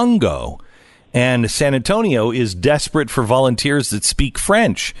the Congo. And San Antonio is desperate for volunteers that speak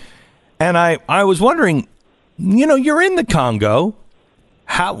French. And I was wondering, you're in the Congo.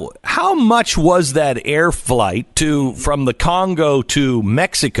 How much was that air flight from the Congo to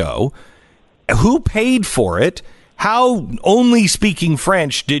Mexico? Who paid for it? How only speaking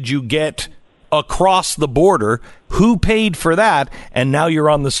French did you get across the border? Who paid for that? And now you're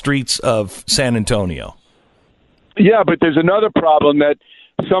on the streets of San Antonio. Yeah, but there's another problem that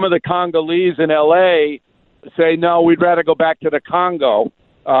some of the Congolese in L.A. say, no, we'd rather go back to the Congo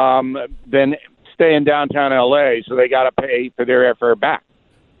than stay in downtown L.A., so they got to pay for their airfare back.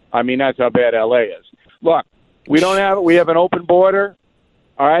 I mean, that's how bad L.A. is. Look, we have an open border,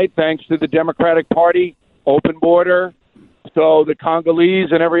 all right, thanks to the Democratic Party, open border. So the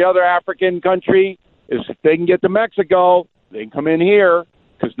Congolese and every other African country, if they can get to Mexico, they can come in here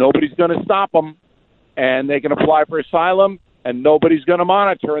because nobody's going to stop them, and they can apply for asylum, and nobody's going to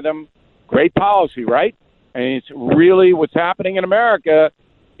monitor them. Great policy, right? And it's really what's happening in America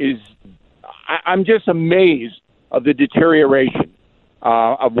is I'm just amazed of the deterioration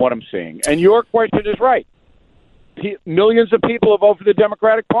of what I'm seeing. And your question is right. Millions of people have voted for the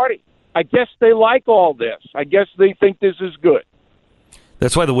Democratic Party. I guess they like all this. I guess they think this is good.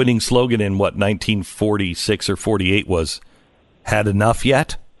 That's why the winning slogan in 1946 or 48 was "Had enough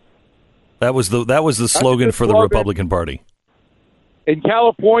yet?" That was the slogan for the Republican Party. In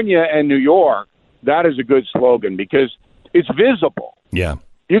California and New York, that is a good slogan because it's visible. Yeah.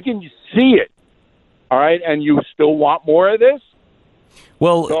 You can see it. All right, and you still want more of this?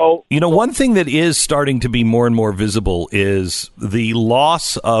 Well, one thing that is starting to be more and more visible is the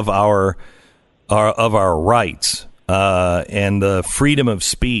loss of our rights and the freedom of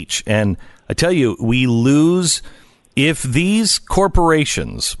speech. And I tell you, we lose if these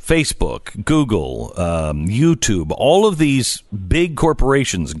corporations, Facebook, Google, YouTube, all of these big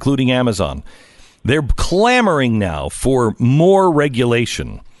corporations, including Amazon, they're clamoring now for more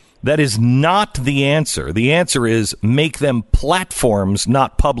regulation. That is not the answer. The answer is make them platforms,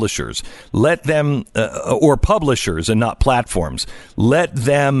 not publishers. Let them, or publishers and not platforms. Let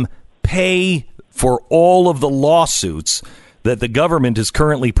them pay for all of the lawsuits that the government is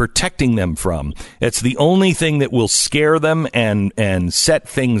currently protecting them from. It's the only thing that will scare them and set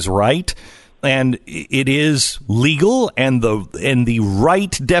things right. And it is legal and the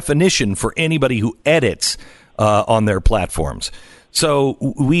right definition for anybody who edits on their platforms. So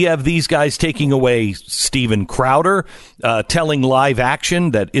we have these guys taking away Steven Crowder, telling Live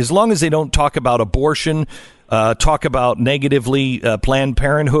Action that as long as they don't talk about abortion, talk about negatively Planned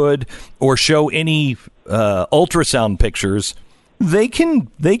Parenthood, or show any ultrasound pictures, they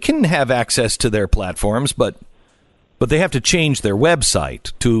can have access to their platforms, but they have to change their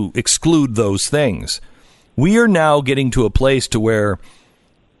website to exclude those things. We are now getting to a place to where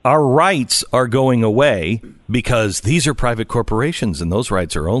our rights are going away because these are private corporations, and those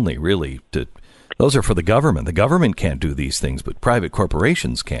rights are only really those are for the government. The government can't do these things, but private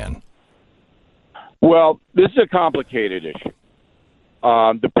corporations can. Well, this is a complicated issue.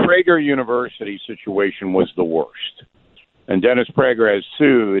 The Prager University situation was the worst, and Dennis Prager has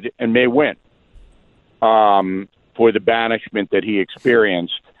sued and may win for the banishment that he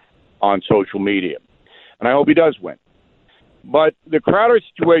experienced on social media, and I hope he does win. But the Crowder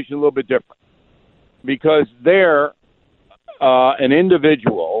situation is a little bit different because they're an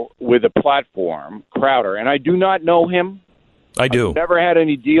individual with a platform, Crowder, and I do not know him. I do. I've never had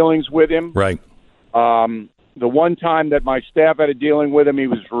any dealings with him. Right. The one time that my staff had a dealing with him, he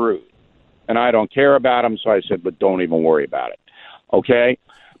was rude, and I don't care about him, so I said, but don't even worry about it, okay?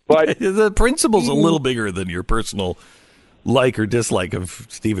 But the principle's a little bigger than your personal like or dislike of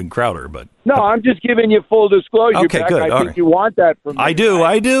Steven Crowder, but no, I'm just giving you full disclosure. Okay, Beck. good. I All think right. you want that from me. I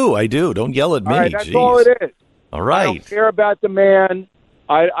do. Don't yell at me. All right, that's Jeez. all it is. All right. I don't care about the man.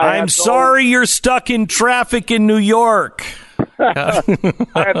 I'm sorry you're stuck in traffic in New York. I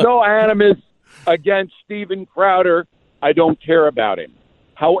have no animus against Steven Crowder. I don't care about him.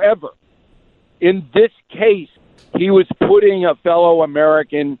 However, in this case, he was putting a fellow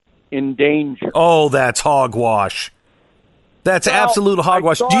American in danger. Oh, that's hogwash. That's absolute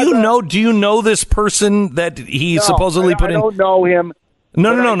hogwash. Do you know this person that he supposedly put in? I don't know him.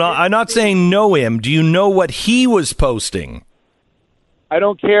 No. I'm not saying know him. Do you know what he was posting? I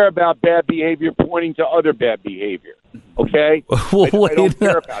don't care about bad behavior pointing to other bad behavior. Okay? Well, I don't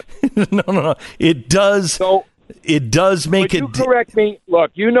care about that. No. It does. So, it does make it. You correct me.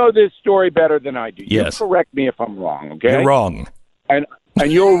 Look, you know this story better than I do. Yes. You correct me if I'm wrong. Okay? You're wrong. And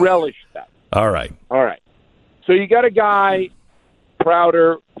you'll relish that. All right. So you got a guy,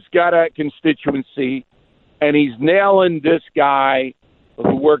 Crowder, who's got a constituency, and he's nailing this guy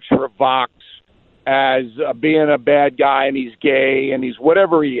who works for Vox as being a bad guy, and he's gay, and he's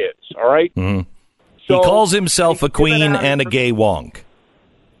whatever he is, all right? Mm-hmm. So he calls himself a queen and a gay wonk.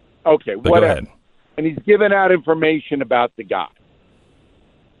 Okay, but whatever. Go ahead. And he's giving out information about the guy.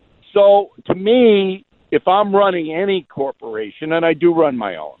 So, to me, if I'm running any corporation, and I do run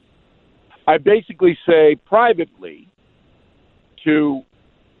my own, I basically say privately to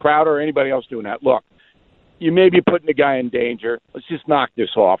Crowder or anybody else doing that, look, you may be putting the guy in danger. Let's just knock this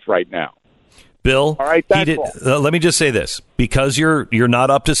off right now. Bill, all right, let me just say this. Because you're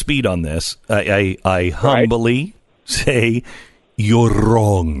not up to speed on this, I humbly say you're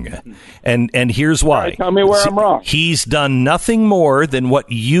wrong. And here's why. Right, tell me where I'm wrong. He's done nothing more than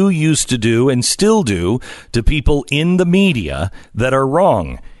what you used to do and still do to people in the media that are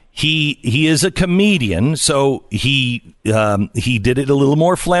wrong. He is a comedian, so he did it a little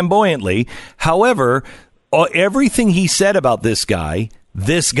more flamboyantly. However, everything he said about this guy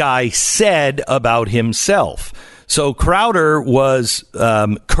said about himself. So Crowder was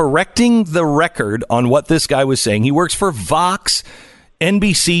correcting the record on what this guy was saying. He works for Vox,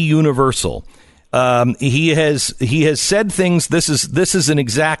 NBC Universal. He has said things. This is an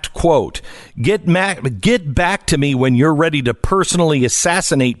exact quote. Get back to me when you're ready to personally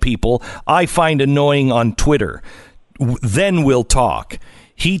assassinate people I find annoying on Twitter. Then we'll talk.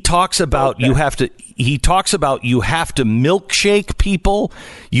 He talks about you have to milkshake people.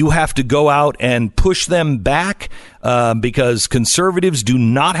 You have to go out and push them back because conservatives do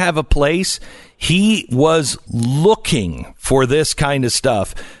not have a place. He was looking for this kind of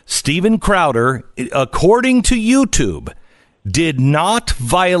stuff. Steven Crowder, according to YouTube, did not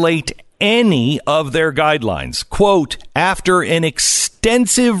violate any of their guidelines. Quote, after an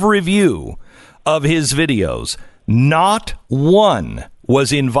extensive review of his videos, not one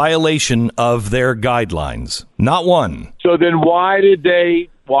was in violation of their guidelines. Not one. So then why did they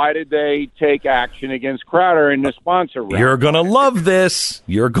take action against Crowder in the sponsor round? You're going to love this.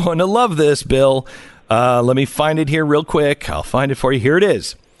 You're going to love this, Bill. Let me find it here real quick. I'll find it for you. Here it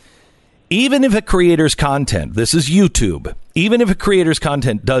is. Even if a creator's content, this is YouTube, even if a creator's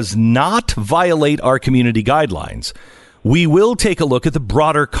content does not violate our community guidelines, we will take a look at the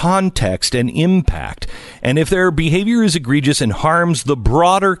broader context and impact. And if their behavior is egregious and harms the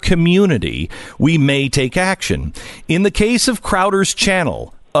broader community, we may take action. In the case of Crowder's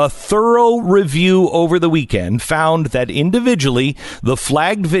channel, a thorough review over the weekend found that individually, the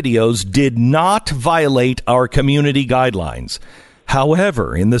flagged videos did not violate our community guidelines.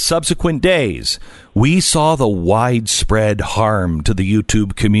 However, in the subsequent days, we saw the widespread harm to the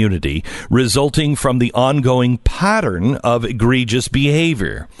YouTube community resulting from the ongoing pattern of egregious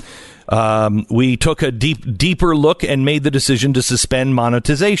behavior. We took a deeper look and made the decision to suspend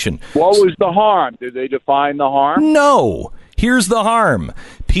monetization. What was the harm? Did they define the harm? No. Here's the harm.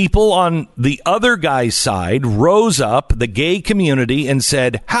 People on the other guy's side rose up, the gay community, and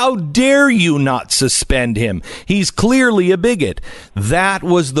said, how dare you not suspend him? He's clearly a bigot. That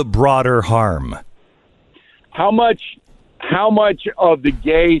was the broader harm. How much of the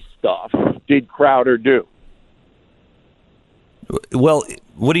gay stuff did Crowder do? Well,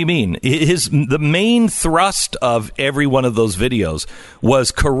 what do you mean? The main thrust of every one of those videos was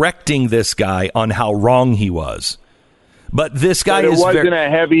correcting this guy on how wrong he was. But this guy is wasn't a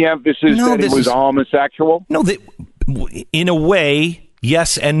heavy emphasis that he was homosexual? No, in a way,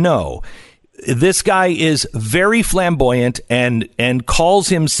 yes and no. This guy is very flamboyant and calls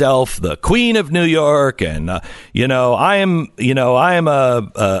himself the Queen of New York, and I am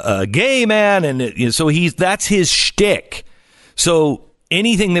a gay man, and so that's his shtick. So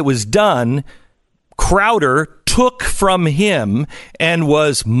anything that was done, Crowder took from him and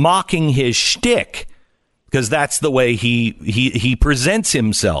was mocking his shtick. Because that's the way he presents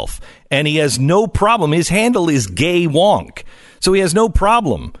himself. And he has no problem. His handle is gay wonk. So he has no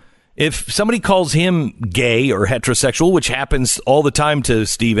problem. If somebody calls him gay or heterosexual, which happens all the time to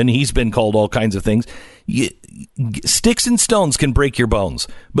Steven, he's been called all kinds of things. Sticks and stones can break your bones.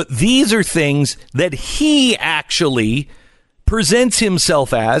 But these are things that he actually presents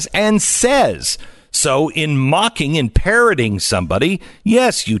himself as and says. So in mocking and parroting somebody,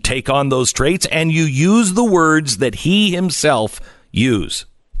 yes, you take on those traits and you use the words that he himself used.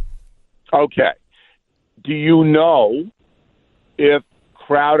 Okay. Do you know if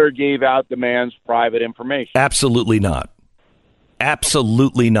Crowder gave out the man's private information? Absolutely not.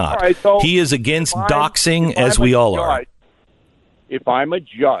 Absolutely not. All right, so he is against doxing, as we all are. If I'm a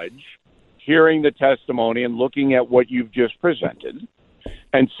judge hearing the testimony and looking at what you've just presented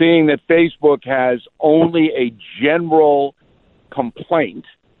and seeing that Facebook has only a general complaint,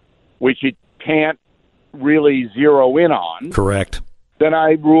 which it can't really zero in on. Correct. Then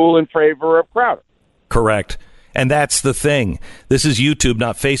I rule in favor of Crowder. Correct. And that's the thing. This is YouTube,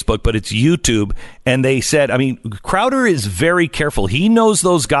 not Facebook, but it's YouTube. And they said, I mean, Crowder is very careful. He knows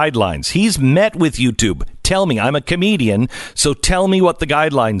those guidelines. He's met with YouTube. Tell me, I'm a comedian, so tell me what the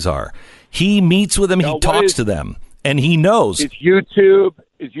guidelines are. He meets with them. Now, he talks to them. And he knows. Is YouTube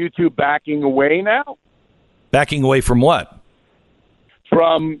backing away now? Backing away from what?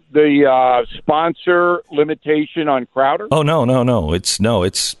 From the sponsor limitation on Crowder? Oh, no. It's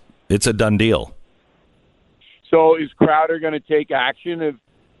a done deal. So is Crowder going to take action of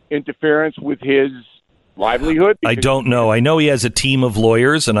interference with his livelihood? I don't know. I know he has a team of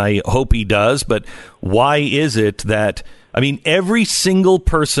lawyers, and I hope he does. But why is it that, I mean, every single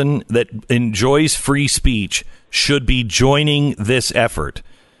person that enjoys free speech should be joining this effort?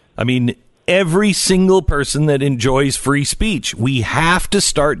 I mean, every single person that enjoys free speech. We have to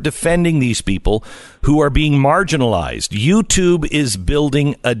start defending these people who are being marginalized. YouTube is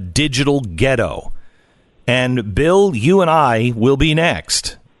building a digital ghetto. And Bill, you and I will be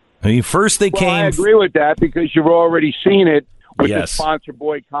next. I mean, first they came. I agree with that because you've already seen it with the sponsor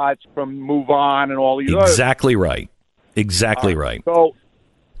boycotts from Move On and all these others. Exactly right. Exactly right. So,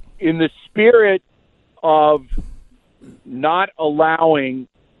 in the spirit of not allowing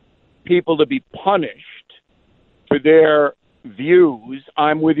people to be punished for their views,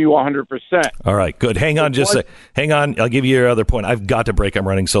 I'm with you 100%. All right, good. Hang on just a sec. Hang on. I'll give you your other point. I've got to break. I'm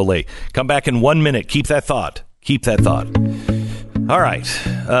running so late. Come back in 1 minute. Keep that thought. All right.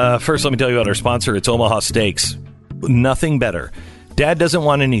 First, let me tell you about our sponsor. It's Omaha Steaks. Nothing better. Dad doesn't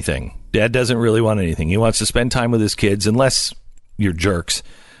want anything. Dad doesn't really want anything. He wants to spend time with his kids, unless you're jerks.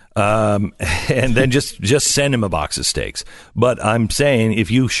 And then just send him a box of steaks. But I'm saying if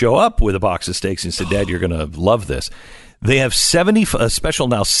you show up with a box of steaks and say, Dad, you're going to love this. They have a special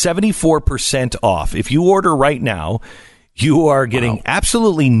now, 74% off. If you order right now, you are getting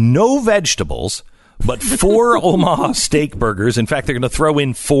absolutely no vegetables, but 4 Omaha steak burgers. In fact, they're going to throw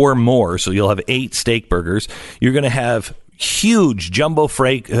in 4 more, so you'll have 8 steak burgers. You're going to have huge Jumbo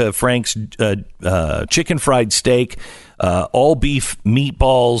Frank's chicken fried steak, all beef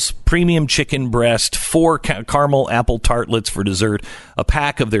meatballs, premium chicken breast, 4 caramel apple tartlets for dessert, a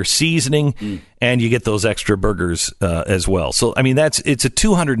pack of their seasoning, and you get those extra burgers as well. So, I mean, it's a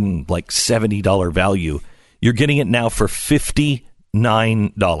 $270 value. You're getting it now for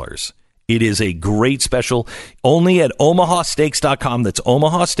 $59. It is a great special. Only at omahasteaks.com. That's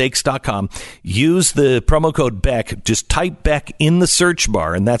omahasteaks.com. Use the promo code Beck. Just type Beck in the search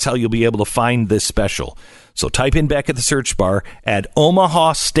bar, and that's how you'll be able to find this special. So type in Beck at the search bar at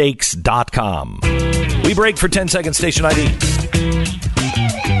omahasteaks.com. We break for 10 seconds. Station ID.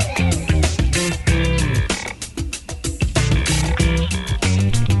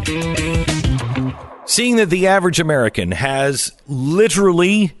 Seeing that the average American has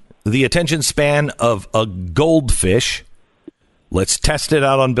literally the attention span of a goldfish, let's test it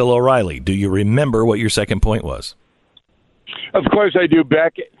out on Bill O'Reilly. Do you remember what your second point was? Of course I do,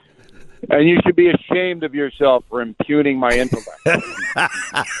 Beck. And you should be ashamed of yourself for impugning my intellect.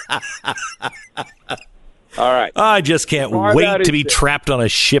 All right. I just can't wait to be trapped on a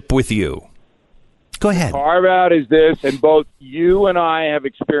ship with you. Go ahead. Carve out is this, and both you and I have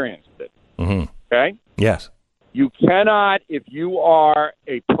experienced it. Mm-hmm. Okay? Yes. You cannot, if you are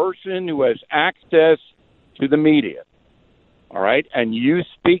a person who has access to the media, all right, and you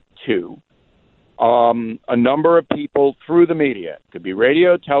speak to a number of people through the media, it could be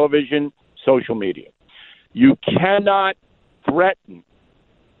radio, television, social media, you cannot threaten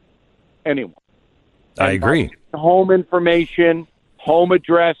anyone. I agree. Home information, home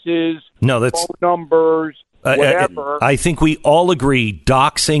addresses, phone numbers, whatever. I think we all agree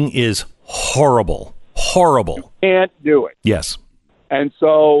doxing is horrible. Horrible. You can't do it. Yes. And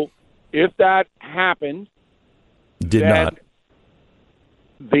so if that happened, did not.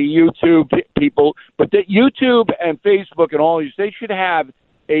 The YouTube people, but the YouTube and Facebook and all these, they should have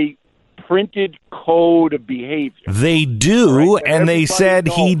a printed code of behavior. They do, right? And they said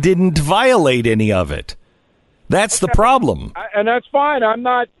he didn't violate any of it. That's the problem. And that's fine. I'm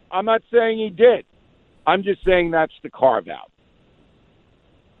not saying he did. I'm just saying that's the carve-out.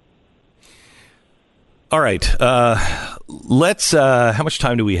 All right. Let's. How much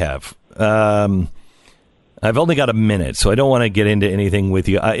time do we have? I've only got a minute, so I don't want to get into anything with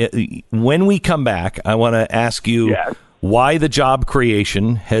you. When we come back, I want to ask you why the job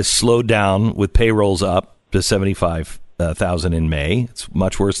creation has slowed down with payrolls up to 75,000 in May. It's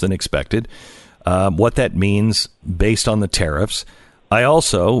much worse than expected. What that means based on the tariffs. I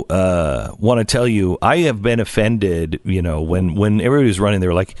also want to tell you, I have been offended, when everybody was running, they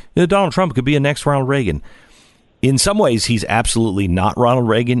were like, Donald Trump could be a next Ronald Reagan. In some ways, he's absolutely not Ronald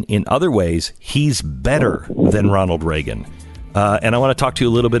Reagan. In other ways, he's better than Ronald Reagan. And I want to talk to you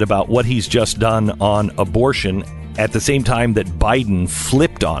a little bit about what he's just done on abortion at the same time that Biden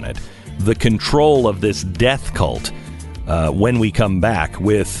flipped on it, the control of this death cult, when we come back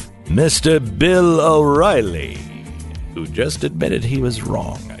with Mr. Bill O'Reilly, who just admitted he was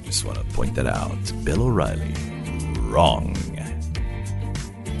wrong. I just want to point that out. It's Bill O'Reilly. Wrong.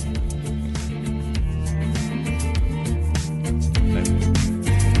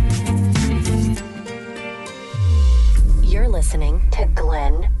 You're listening to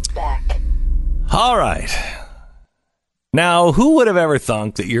Glenn Beck. All right. Now, who would have ever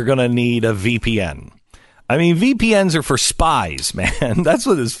thunk that you're going to need a VPN? I mean, VPNs are for spies, man. That's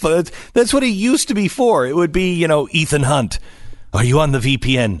what it used to be for. It would be, Ethan Hunt. Are you on the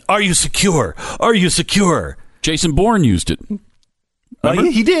VPN? Are you secure? Are you secure? Jason Bourne used it.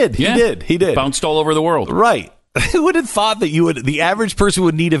 He did. Yeah. He did. Bounced all over the world. Right. Who would have thought that the average person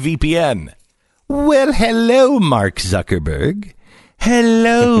would need a VPN? Well, hello, Mark Zuckerberg.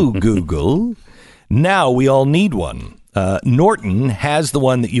 Hello, Google. Now we all need one. Norton has the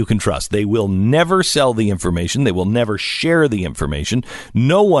one that you can trust. They will never sell the information. They will never share the information.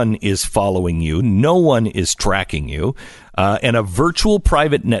 No one is following you. No one is tracking you. And a virtual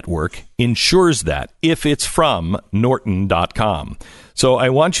private network ensures that if it's from Norton.com. So I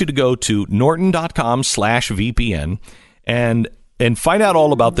want you to go to Norton.com/VPN and find out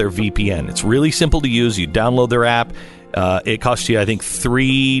all about their VPN. It's really simple to use. You download their app. It costs you, I think,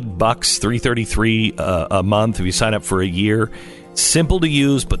 $3, $3.33 a month if you sign up for a year. It's simple to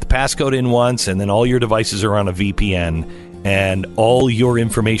use. Put the passcode in once, and then all your devices are on a VPN, and all your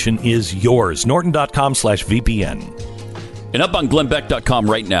information is yours. Norton.com/VPN. And up on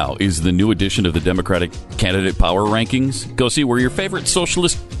GlennBeck.com right now is the new edition of the Democratic Candidate Power Rankings. Go see where your favorite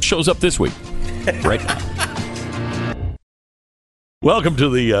socialist shows up this week. Right now. Welcome to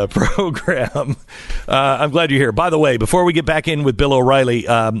the program. I'm glad you're here. By the way, before we get back in with Bill O'Reilly,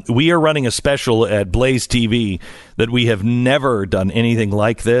 we are running a special at Blaze TV that we have never done anything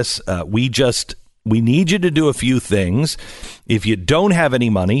like this. We need you to do a few things. If you don't have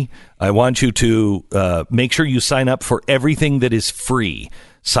any money, I want you to make sure you sign up for everything that is free.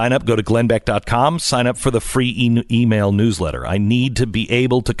 Sign up, go to glennbeck.com, sign up for the free email newsletter. I need to be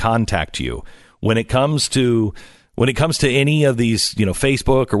able to contact you. When it comes to any of these,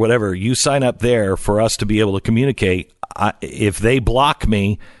 Facebook or whatever, you sign up there for us to be able to communicate. If they block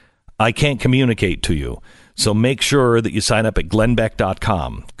me, I can't communicate to you. So make sure that you sign up at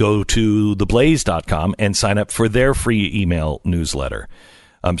glennbeck.com. Go to theblaze.com and sign up for their free email newsletter.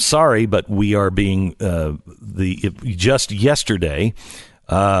 I'm sorry, but we are being just yesterday,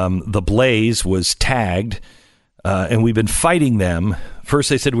 the Blaze was tagged, and we've been fighting them. First,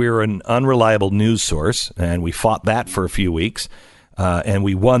 they said we were an unreliable news source, and we fought that for a few weeks, and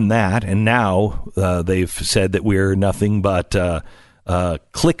we won that. And now they've said that we're nothing but a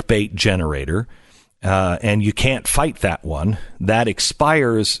clickbait generator, and you can't fight that one. That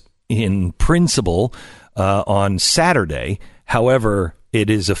expires in principle on Saturday. However, it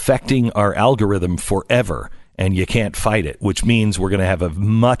is affecting our algorithm forever, and you can't fight it, which means we're going to have a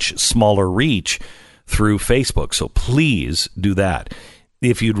much smaller reach through Facebook. So please do that.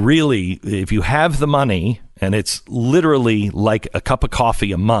 If you have the money, and it's literally like a cup of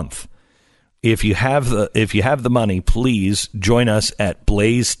coffee a month, if you have the money, please join us at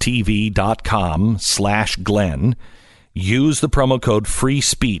blazetv.com/Glenn. Use the promo code free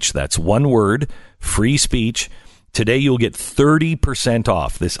speech. That's one word, free speech. Today you'll get 30%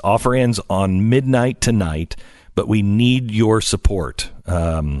 off. This offer ends on midnight tonight, but we need your support.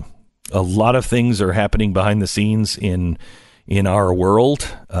 A lot of things are happening behind the scenes in our world,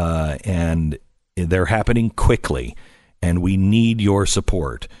 and they're happening quickly, and we need your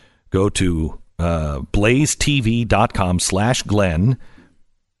support. Go to blazetv.com/Glenn,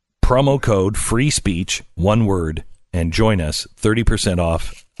 promo code free speech, one word, and join us. 30%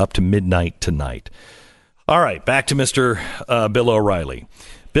 off up to midnight tonight. All right, back to Mr. Bill O'Reilly.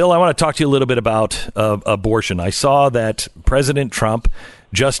 Bill, I want to talk to you a little bit about abortion. I saw that President Trump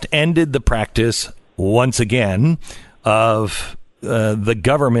just ended the practice once again, of the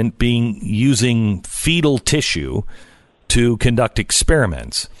government using fetal tissue to conduct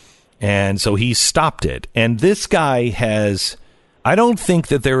experiments. And so he stopped it. And this guy I don't think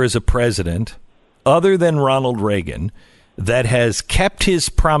that there is a president other than Ronald Reagan that has kept his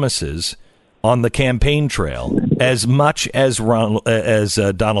promises on the campaign trail as much as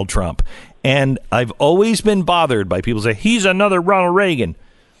Donald Trump. And I've always been bothered by people say, he's another Ronald Reagan.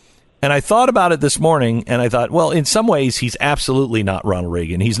 And I thought about it this morning, and I thought, well, in some ways, he's absolutely not Ronald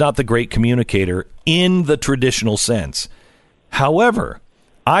Reagan. He's not the great communicator in the traditional sense. However,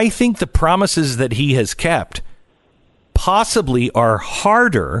 I think the promises that he has kept possibly are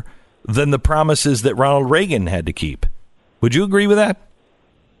harder than the promises that Ronald Reagan had to keep. Would you agree with that?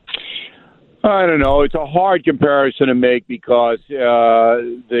 I don't know. It's a hard comparison to make because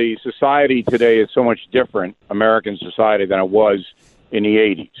the society today is so much different, American society, than it was in the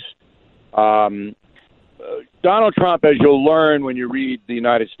 80s. Donald Trump, as you'll learn when you read The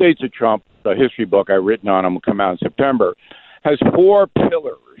United States of Trump, the history book I've written on him will come out in September, has 4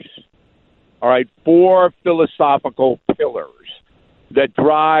 pillars, all right, 4 philosophical pillars that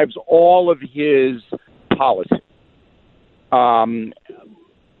drives all of his policy. 2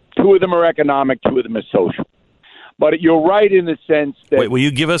 of them are economic, 2 of them are social. But you're right in the sense that... Wait, will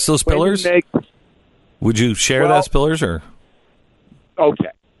you give us those pillars? Would you share those pillars? Or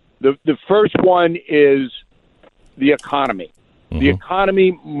okay. The first one is the economy. Mm-hmm. The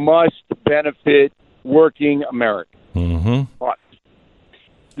economy must benefit working Americans. Mm-hmm. But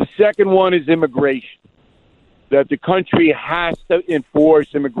the second one is immigration, that the country has to enforce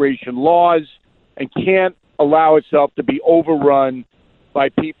immigration laws and can't allow itself to be overrun by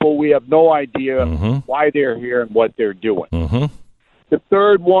people we have no idea why they're here and what they're doing. Mm-hmm. The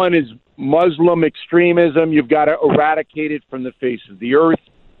third one is Muslim extremism. You've got to eradicate it from the face of the earth.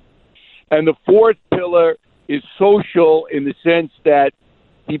 And the fourth pillar is social in the sense that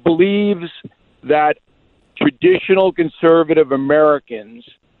he believes that traditional conservative Americans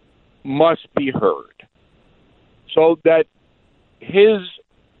must be heard. So that his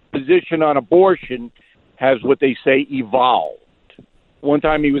position on abortion has what they say evolved. One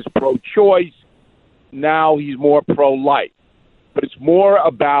time he was pro-choice. Now he's more pro-life. But it's more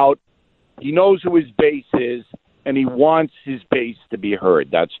about he knows who his base is, and he wants his base to be heard.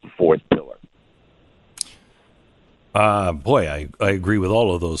 That's the fourth pillar. Boy, I agree with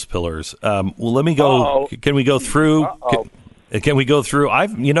all of those pillars. Well, let me go. Can we go through? Can we go through?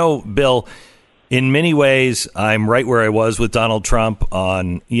 Bill, in many ways, I'm right where I was with Donald Trump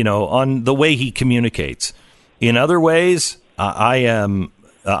on the way he communicates. In other ways, I'm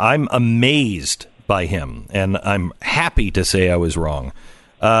amazed by him, and I'm happy to say I was wrong.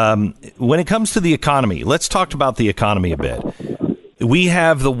 When it comes to the economy, let's talk about the economy a bit. We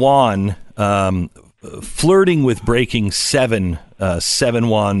have the yuan flirting with breaking 7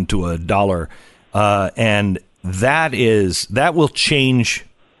 yuan to $1, and that will change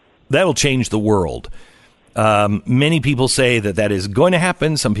the world. Many people say that is going to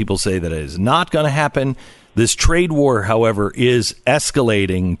happen. Some people say that it is not going to happen. This trade war, however, is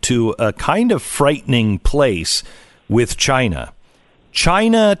escalating to a kind of frightening place with China.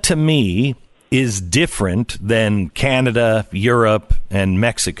 China, to me, is different than Canada, Europe, and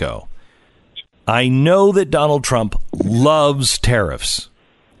Mexico. I know that Donald Trump loves tariffs,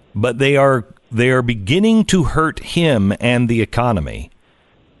 but they are beginning to hurt him and the economy.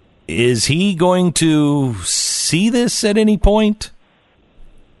 Is he going to see this at any point?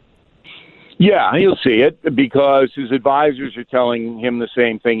 Yeah, he'll see it because his advisors are telling him the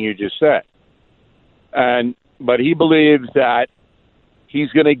same thing you just said. But he believes that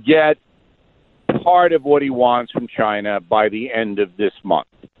he's going to get part of what he wants from China by the end of this month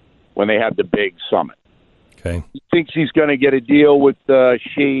when they have the big summit. Okay. He thinks he's going to get a deal with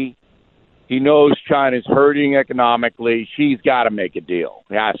Xi. He knows China's hurting economically. Xi's got to make a deal.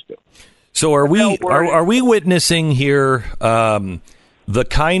 He has to. So are we witnessing here the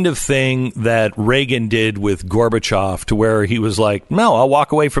kind of thing that Reagan did with Gorbachev, to where he was like, no, I'll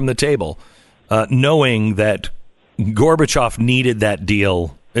walk away from the table, knowing that Gorbachev needed that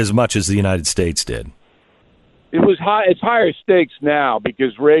deal as much as the United States did? It's higher stakes now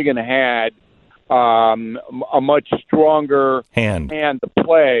because Reagan had a much stronger hand to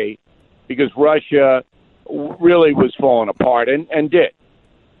play because Russia really was falling apart and did.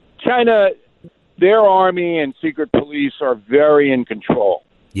 China, their army and secret police are very in control.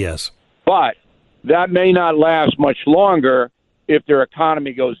 Yes. But that may not last much longer if their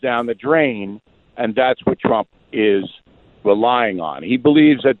economy goes down the drain, and that's what Trump is relying on. He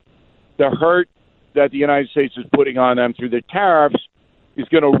believes that the hurt that the United States is putting on them through the tariffs is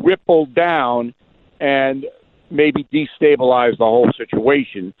going to ripple down and maybe destabilize the whole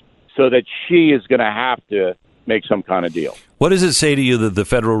situation so that she is going to have to make some kind of deal. What does it say to you that the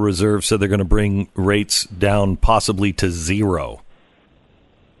Federal Reserve said they're going to bring rates down possibly to zero?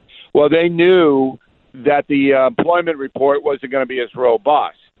 Well, they knew that the employment report wasn't going to be as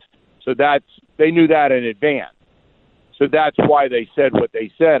robust. So they knew that in advance. So that's why they said what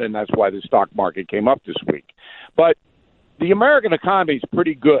they said, and that's why the stock market came up this week. But the American economy is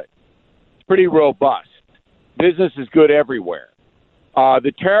pretty good. It's pretty robust. Business is good everywhere.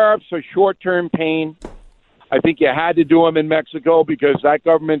 The tariffs are short-term pain. I think you had to do them in Mexico because that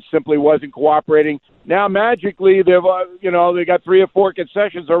government simply wasn't cooperating. Now, magically, they got 3 or 4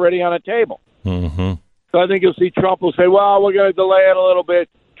 concessions already on the table. Mm-hmm. So I think you'll see Trump will say, well, we're going to delay it a little bit.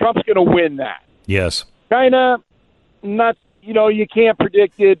 Trump's going to win that. Yes. China, not, you can't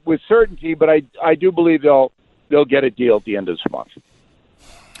predict it with certainty, but I do believe they'll get a deal at the end of this month.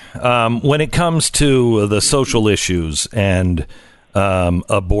 When it comes to the social issues and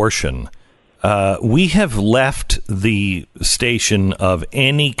abortion, we have left the station of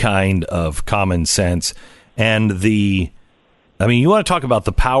any kind of common sense and you want to talk about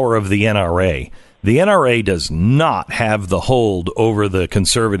the power of the NRA. The NRA does not have the hold over the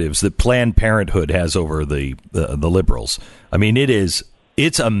conservatives that Planned Parenthood has over the liberals. I mean,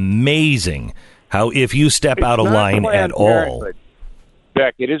 it's amazing how if you step out of line at all.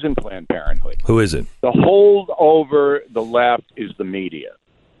 Beck, it isn't Planned Parenthood. Who is it? The hold over the left is the media.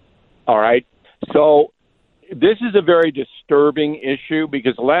 All right? So this is a very disturbing issue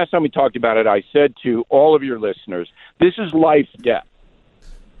because the last time we talked about it, I said to all of your listeners, this is life, death.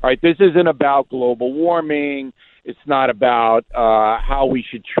 All right, this isn't about global warming. It's not about how we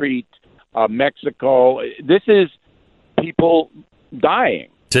should treat Mexico. This is people dying.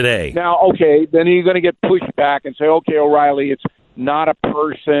 Today. Now, okay, then you're going to get pushed back and say, okay, O'Reilly, it's not a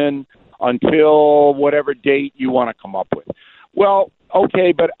person until whatever date you want to come up with. Well,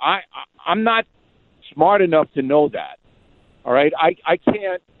 okay, but I'm not smart enough to know that. All right? I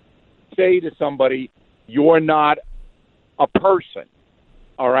can't say to somebody, you're not a person.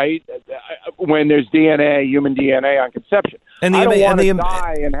 All right, when there's DNA, human DNA on conception, I don't want to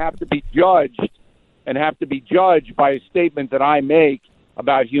die and have to be judged by a statement that I make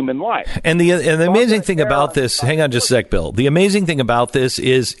about human life. And the amazing thing about this, hang on just a sec, Bill. The amazing thing about this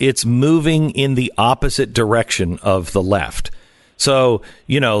is it's moving in the opposite direction of the left. So,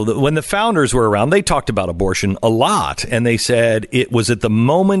 when the founders were around, they talked about abortion a lot, and they said it was at the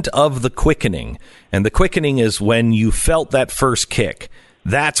moment of the quickening, and the quickening is when you felt that first kick.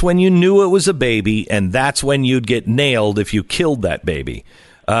 That's when you knew it was a baby, and that's when you'd get nailed if you killed that baby.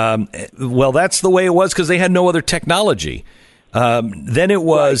 Well, that's the way it was because they had no other technology. Then it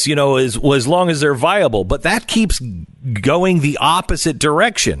was, as long as they're viable. But that keeps going the opposite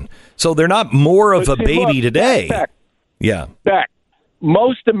direction. So they're not more of a baby today. Beck,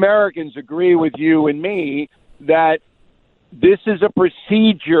 most Americans agree with you and me that this is a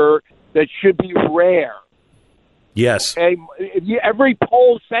procedure that should be rare. Yes. Okay? Every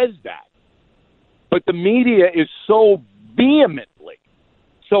poll says that. But the media is so vehemently,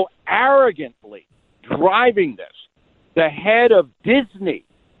 so arrogantly driving this. The head of Disney,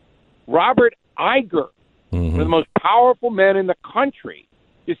 Robert Iger, one of the most powerful men in the country,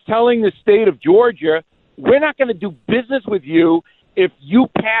 is telling the state of Georgia, we're not going to do business with you if you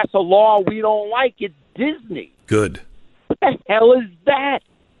pass a law we don't like. It's Disney. Good. What the hell is that?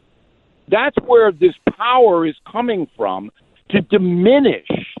 That's where this power is coming from to diminish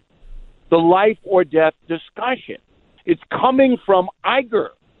the life or death discussion. It's coming from Iger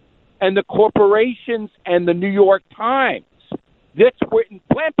and the corporations and the New York Times. That's where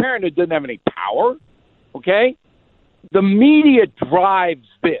Planned Parenthood doesn't have any power, okay? The media drives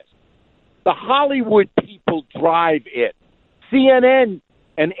this. The Hollywood people drive it. CNN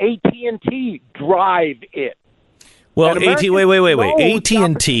and AT&T drive it. Well, wait.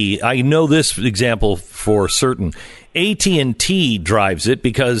 AT&T, I know this example for certain. AT&T drives it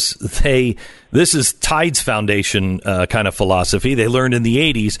because this is Tides Foundation kind of philosophy. They learned in the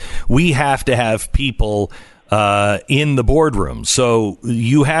 80s, we have to have people in the boardroom. So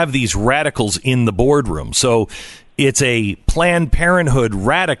you have these radicals in the boardroom. So it's a Planned Parenthood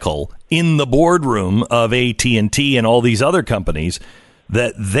radical in the boardroom of AT&T and all these other companies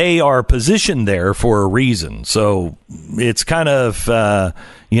that they are positioned there for a reason. So it's kind of,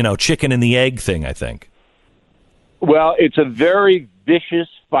 chicken and the egg thing, I think. Well, it's a very vicious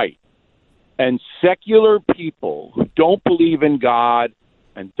fight. And secular people who don't believe in God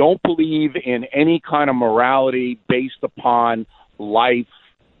and don't believe in any kind of morality based upon life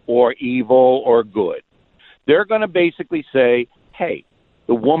or evil or good, they're going to basically say, hey,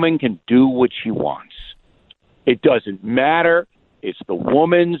 the woman can do what she wants. It doesn't matter. It's the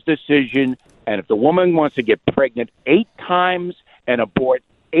woman's decision. And if the woman wants to get pregnant 8 times and abort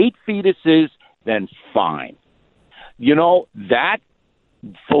 8 fetuses, then fine. You know, that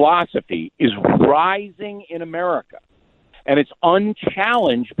philosophy is rising in America. And it's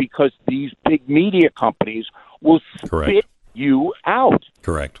unchallenged because these big media companies will spit you out.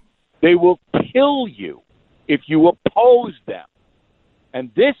 Correct. They will kill you if you oppose them. And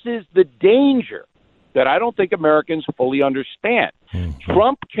this is the danger that I don't think Americans fully understand. Mm-hmm.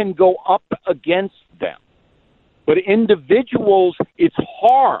 Trump can go up against them. But individuals, it's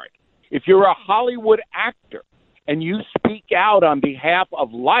hard. If you're a Hollywood actor and you speak out on behalf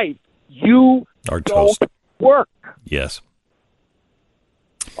of life, you don't work. Yes.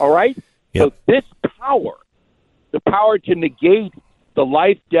 All right? Yep. So this power, the power to negate the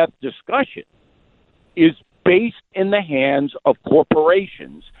life-death discussion, is based in the hands of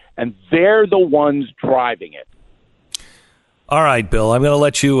corporations, and they're the ones driving it. All right, Bill, I'm going to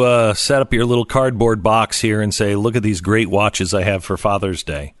let you set up your little cardboard box here and say, look at these great watches I have for Father's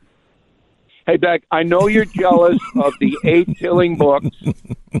Day. Hey, Beck, I know you're jealous of the 8 Killing books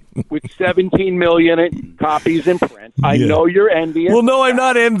with 17 million copies in print. I know you're envious. Well, no, I'm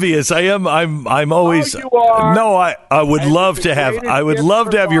not envious. I'm always. Oh, you are. No, I would love to have. I would love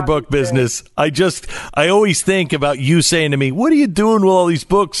to have your book business. I always think about you saying to me, "What are you doing with all these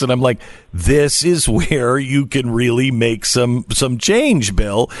books?" And I'm like, "This is where you can really make some change,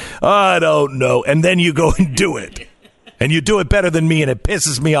 Bill." I don't know, and then you go and do it. And you do it better than me, and it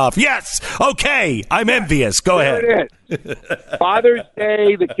pisses me off. Yes, okay, I'm envious. Go ahead. It is. Father's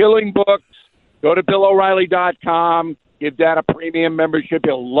Day, the Killing books. Go to BillO'Reilly.com. Give Dad a premium membership.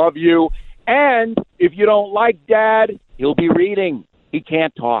 He'll love you. And if you don't like Dad, he'll be reading. He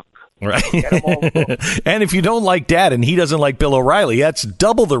can't talk. Right. And if you don't like Dad and he doesn't like Bill O'Reilly, that's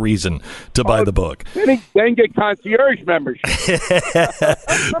double the reason to buy the book. Then get concierge membership.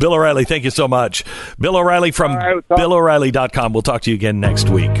 Bill O'Reilly, thank you so much. Bill O'Reilly from BillO'Reilly.com. We'll talk to you again next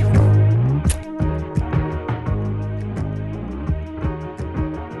week.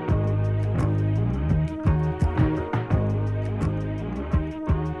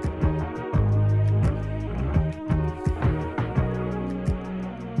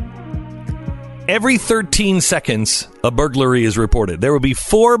 Every 13 seconds, a burglary is reported. There will be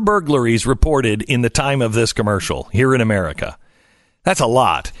 4 burglaries reported in the time of this commercial here in America. That's a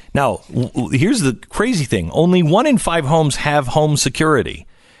lot. Now, here's the crazy thing. Only 1 in 5 homes have home security.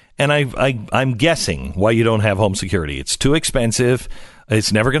 And I'm guessing why you don't have home security. It's too expensive.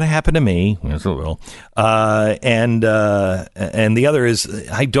 It's never going to happen to me. Yes, it will. And the other is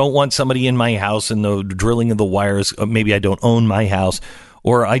I don't want somebody in my house and the drilling of the wires. Maybe I don't own my house.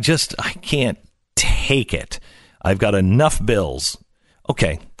 Or I can't take it. I've got enough bills.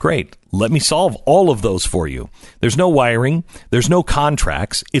 Okay, great. Let me solve all of those for you. There's no wiring. There's no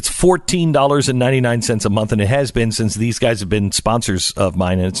contracts. It's $14.99 a month, and it has been since these guys have been sponsors of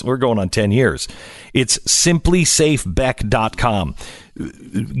mine, and we're going on 10 years. It's simplysafebeck.com.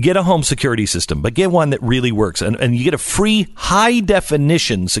 Get a home security system, but get one that really works. And you get a free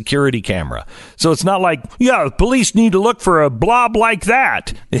high-definition security camera. So it's not like, police need to look for a blob like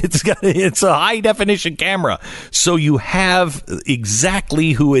that. It's a high-definition camera. So you have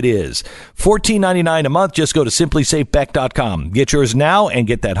exactly who it is. $14.99 a month. Just go to simplysafebeck.com. Get yours now and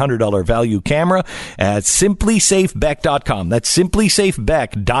get that $100 value camera at simplysafebeck.com. That's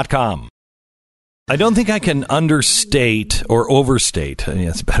simplysafebeck.com. I don't think I can understate or overstate.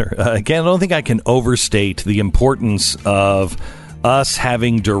 It's better. Again, I don't think I can overstate the importance of us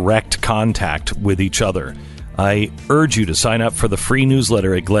having direct contact with each other. I urge you to sign up for the free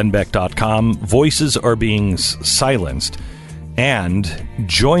newsletter at glennbeck.com. Voices are being silenced. And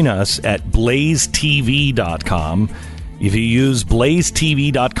join us at blazetv.com. If you use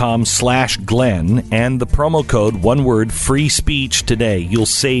blazetv.com/Glenn and the promo code, one word, free speech today, you'll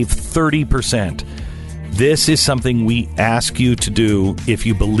save 30%. This is something we ask you to do if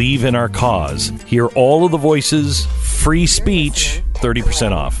you believe in our cause. Hear all of the voices, free speech,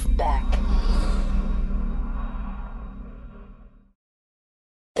 30% off.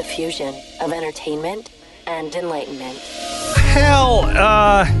 The fusion of entertainment and enlightenment. Hell,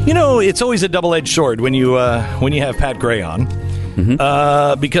 it's always a double-edged sword when you have Pat Gray on,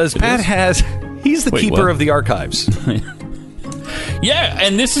 because he's the keeper of the archives. Yeah,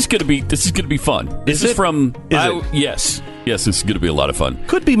 and this is going to be fun. This is from yes, this is going to be a lot of fun.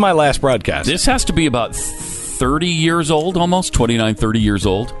 Could be my last broadcast. This has to be about 30 years old, almost 29, 30 years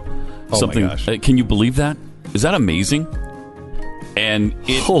old. Oh something. My gosh! Can you believe that? Is that amazing? And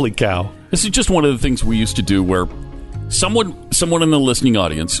holy cow! This is just one of the things we used to do where someone in the listening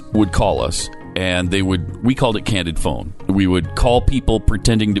audience would call us and we called it candid phone. We would call people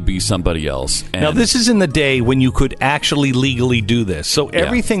pretending to be somebody else. And now, this is in the day when you could actually legally do this. So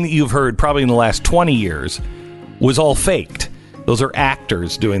everything that you've heard probably in the last 20 years was all faked. Those are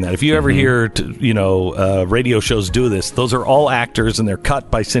actors doing that. If you ever hear, radio shows do this, those are all actors, and they're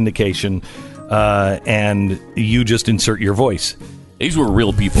cut by syndication, and you just insert your voice. These were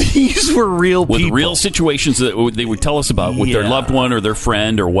real people. These were real people. With real situations that they would tell us about with their loved one or their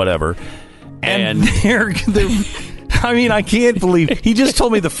friend or whatever. And they're I mean, I can't believe he just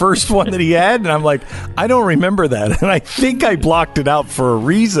told me the first one that he had, and I'm like, I don't remember that. And I think I blocked it out for a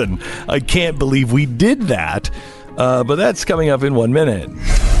reason. I can't believe we did that. But that's coming up in 1 minute.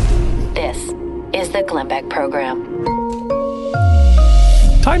 This is the Glenn Beck Program.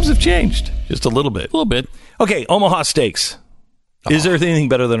 Times have changed just a little bit. A little bit. Okay, Omaha Steaks. Is there anything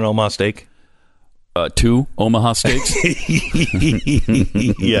better than an Omaha steak? 2 Omaha steaks?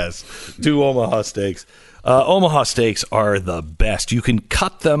 Yes, 2 Omaha steaks. Omaha steaks are the best. You can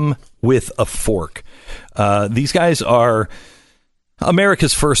cut them with a fork. These guys are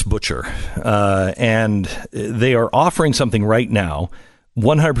America's first butcher, and they are offering something right now.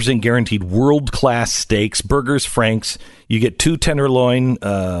 100% guaranteed world-class steaks, burgers, franks. You get 2 tenderloin,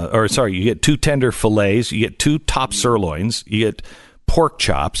 you get 2 tender fillets. You get 2 top sirloins. You get pork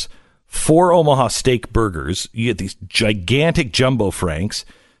chops, 4 Omaha steak burgers. You get these gigantic jumbo franks,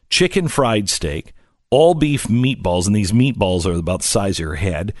 chicken fried steak, all beef meatballs, and these meatballs are about the size of your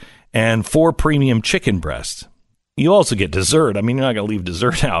head, and 4 premium chicken breasts. You also get dessert. I mean, you're not going to leave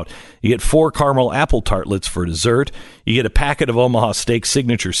dessert out. You get 4 caramel apple tartlets for dessert. You get a packet of Omaha Steak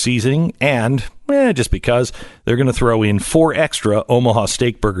signature seasoning, and, just because, they're going to throw in 4 extra Omaha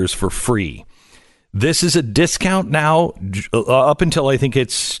Steak burgers for free. This is a discount now up until I think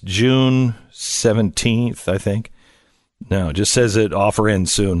it's June 17th, I think. No, it just says it offer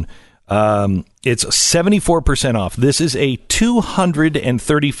ends soon. It's 74% off. This is a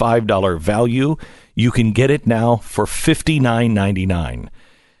 $235 value. You can get it now for $59.99.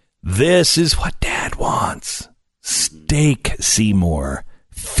 This is what Dad wants. Steak Seymour.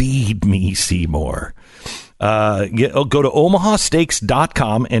 Feed me Seymour. Go to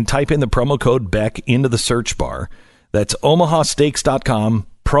omahasteaks.com and type in the promo code Beck into the search bar. That's omahasteaks.com,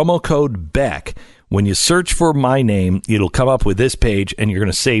 promo code Beck. When you search for my name, it'll come up with this page, and you're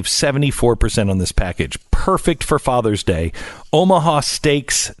going to save 74% on this package. Perfect for Father's Day.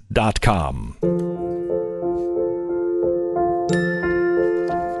 omahasteaks.com.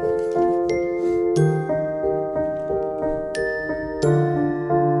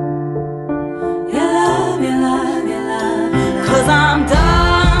 Cause I'm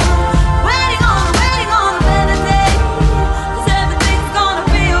done waiting on a better day. 'Cause everything's gonna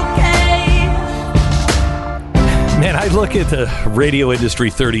be okay. Man, I look at the radio industry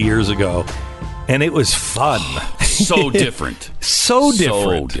 30 years ago, and it was fun. So different. So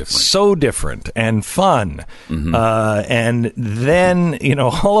different and fun. Mm-hmm. And then,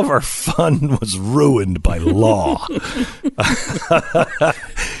 all of our fun was ruined by law.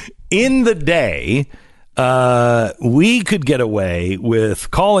 In the day, we could get away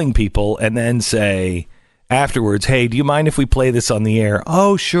with calling people and then say afterwards, hey, do you mind if we play this on the air?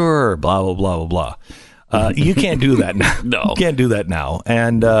 Oh, sure. Blah, blah, blah, blah, blah. You can't do that now. No. You can't do that now.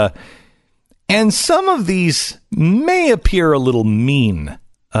 And some of these may appear a little mean.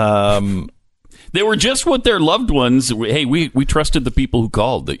 They were just what their loved ones. Hey, we trusted the people who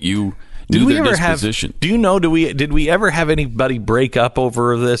called that you knew their disposition. Do you know? Did we ever have anybody break up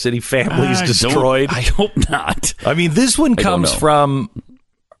over this? Any families destroyed? I hope not. I mean, this one comes from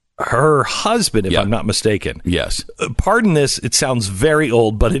her husband, if I'm not mistaken. Yes. Pardon this. It sounds very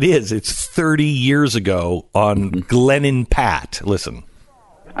old, but it is. It's 30 years ago on Glenn and Pat. Listen.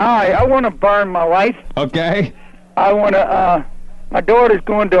 Hi, I want to burn my wife. Okay. I want to, my daughter's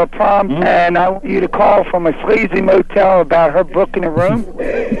going to a prom, and I want you to call from a sleazy motel about her booking a room.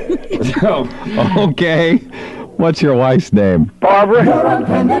 Oh, okay. What's your wife's name? Barbara.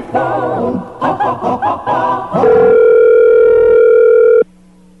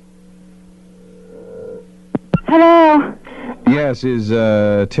 Hello. Yes, is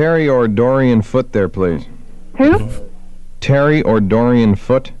Terry or Dorian Foote there, please? Who? Terry or Dorian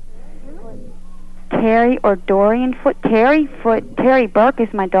Foote? Terry or Dorian Foote? Terry Foote. Terry Burke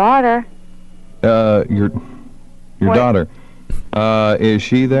is my daughter. Your daughter. Is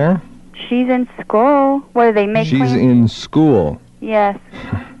she there? She's in school. What do they make? She's plans? in school. Yes.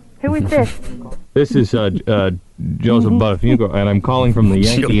 Who is this? This is Joseph Buttafuoco, and I'm calling from the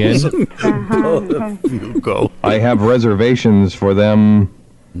Yankee Inn. Buttafuoco. I have reservations for them.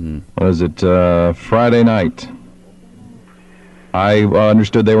 What is it? Friday night. I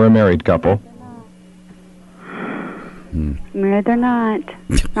understood they were a married couple. No, they're not.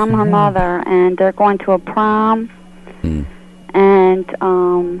 I'm her mother, and they're going to a prom, and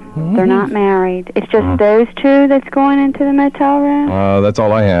they're not married. It's just those two that's going into the motel room? That's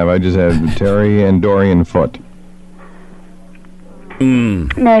all I have. I just have Terry and Dorian Foote.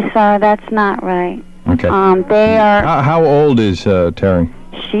 No, sir, that's not right. Okay. They are... How old is Terry?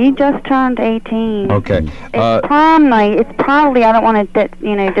 She just turned 18. Okay. It's prom night. It's probably, I don't want to,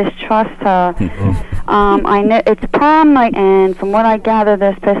 distrust her. I know it's prom night, and from what I gather,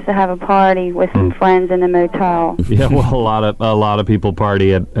 they're supposed to have a party with some friends in the motel. Yeah, well, a lot of people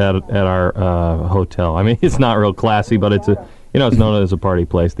party at our hotel. I mean, it's not real classy, but it's it's known as a party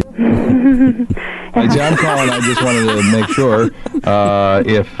place. Hey, John calling. I just wanted to make sure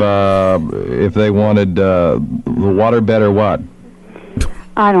if they wanted the waterbed or what.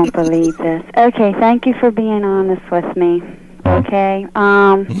 I don't believe this. Okay, thank you for being honest with me. Okay,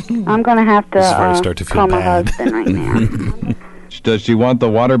 I'm gonna have to call my husband right now. Does she want the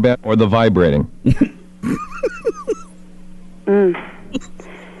waterbed or the vibrating?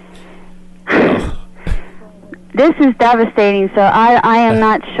 This is devastating, so I am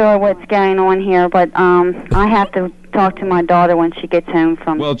not sure what's going on here, but I have to talk to my daughter when she gets home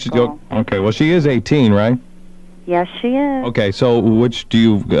from school. Okay, well, she is 18, right? Yes, she is. Okay, so which do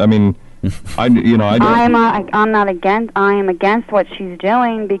you, I mean, I don't... I'm not against, I am against what she's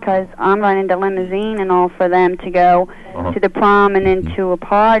doing because I'm running the limousine and all for them to go to the prom and then to a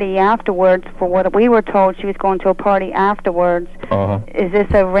party afterwards. For what we were told, she was going to a party afterwards. Is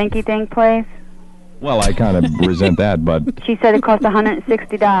this a rinky-dink place? Well, I kind of resent that, but... She said it cost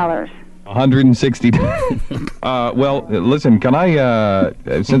 $160. $160. Well, listen, can I,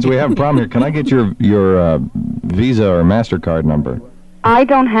 since we have a problem here, can I get your Visa or MasterCard number? I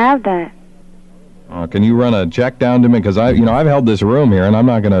don't have that. Can you run a check down to me? Because I've held this room here, and I'm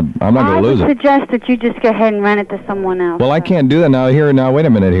not gonna lose it. I would suggest that you just go ahead and rent it to someone else. Well, I can't do that now. Wait a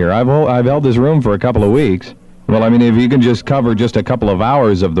minute here. I've held this room for a couple of weeks. Well, I mean, if you can just cover just a couple of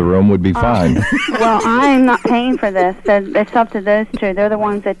hours of the room would be fine. Well, I'm not paying for this. It's up to those two. They're the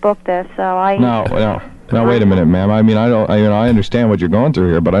ones that booked this, so I... No, wait a minute, ma'am. I mean, I understand what you're going through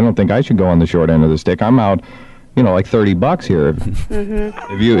here, but I don't think I should go on the short end of the stick. I'm out, like $30 here.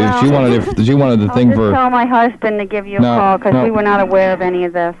 If she wanted the thing for... I'll just tell my husband to give you a call, because we were not aware of any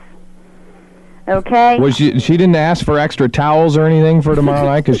of this. Okay? Well, she didn't ask for extra towels or anything for tomorrow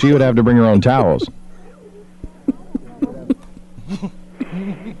night, because she would have to bring her own towels.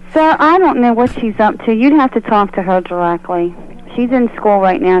 Sir, I don't know what she's up to. You'd have to talk to her directly. She's in school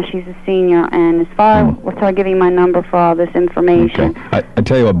right now. She's a senior, and as far as I'll give you my number for all this information. Okay. I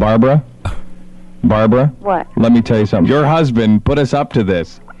tell you what, Barbara? What? Let me tell you something. Your husband put us up to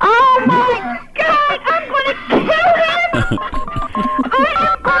this. Oh, my God! I'm going to kill him!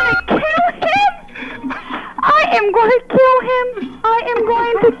 I am going to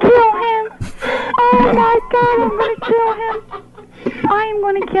kill him! Oh, my God, I'm going to kill him! I am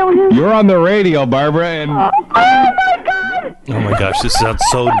going to kill him. You're on the radio, Barbara, and... Oh, my God! Oh, my gosh, this sounds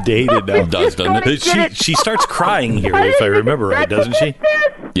so dated now. It does, doesn't it? She starts crying here, if I remember right, doesn't she?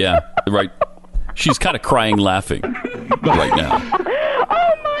 Yeah, right. She's kind of crying, laughing right now.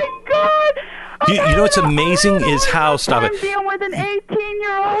 Oh, my God! You know what's amazing is how... Stop it. I'm dealing with an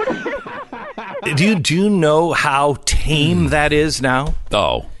 18-year-old. Do you know how tame that is now?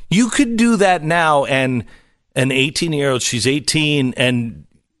 Oh. You could do that now, and an 18-year-old, she's 18, and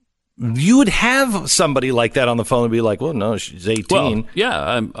you would have somebody like that on the phone and be like, well, no, she's 18. Well,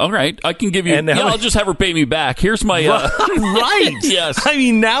 yeah, all right. I can give you... I'll just have her pay me back. Here's my... Right. Yes. I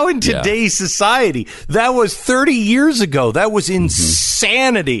mean, now in today's society, that was 30 years ago. That was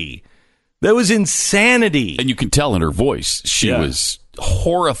insanity. That was insanity. And you can tell in her voice, she was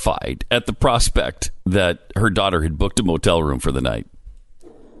horrified at the prospect that her daughter had booked a motel room for the night.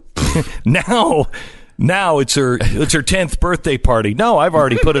 Now it's her 10th birthday party. No, I've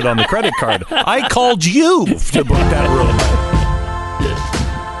already put it on the credit card. I called you to book that room.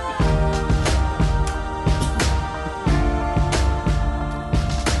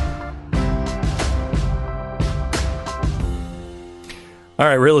 All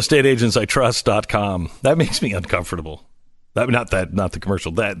right, realestateagentsitrust.com. That makes me uncomfortable. Not the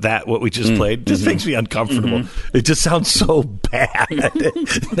commercial. That what we just played just makes me uncomfortable. It just sounds so bad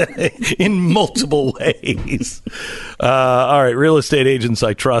in multiple ways. All right,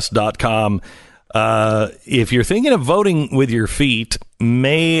 realestateagentsitrust.com. If you're thinking of voting with your feet,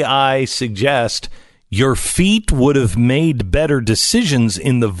 may I suggest your feet would have made better decisions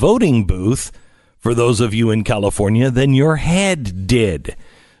in the voting booth for those of you in California than your head did.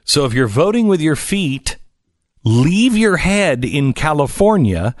 So if you're voting with your feet, leave your head in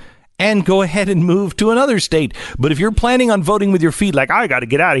California and go ahead and move to another state. But if you're planning on voting with your feet, like, I got to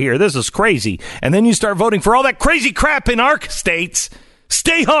get out of here, this is crazy, and then you start voting for all that crazy crap in our states,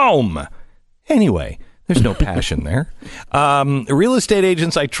 stay home. Anyway, there's no passion there.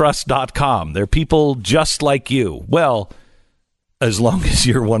 Realestateagentsitrust.com. They're people just like you. Well, as long as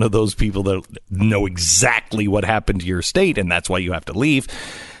you're one of those people that know exactly what happened to your state, and that's why you have to leave.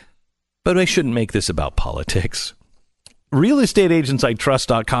 But I shouldn't make this about politics.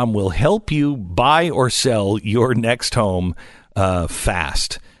 Realestateagentsitrust.com will help you buy or sell your next home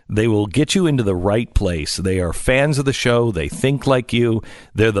fast. They will get you into the right place. They are fans of the show. They think like you.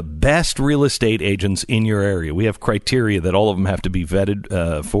 They're the best real estate agents in your area. We have criteria that all of them have to be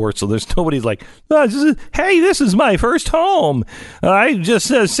vetted for. So there's nobody's like, hey, this is my first home. I'm just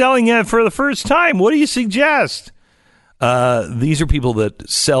selling it for the first time. What do you suggest? These are people that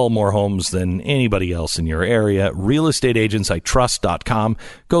sell more homes than anybody else in your area. Realestateagentsitrust.com.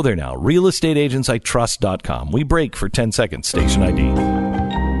 Go there now. Realestateagentsitrust.com. We break for 10 seconds. Station ID.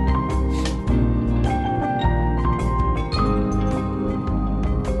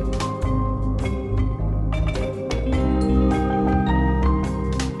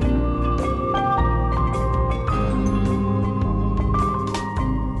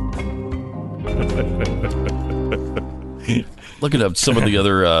 Looking at some of the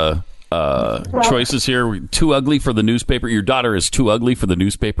other choices here. Too ugly for the newspaper. Your daughter is too ugly for the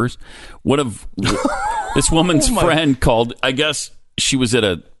newspapers. One of this woman's friend called, I guess she was at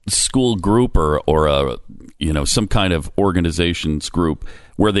a school group or a, some kind of organization's group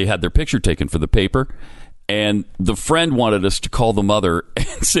where they had their picture taken for the paper. And the friend wanted us to call the mother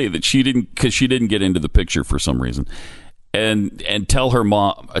and say that she didn't get into the picture for some reason. And tell her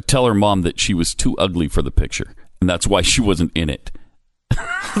mom that she was too ugly for the picture. And that's why she wasn't in it.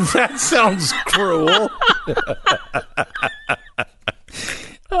 That sounds cruel.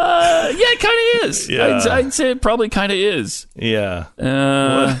 It kind of is. Yeah. I'd say it probably kind of is. Yeah.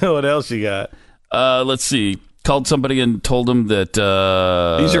 What else you got? Let's see. Called somebody and told them that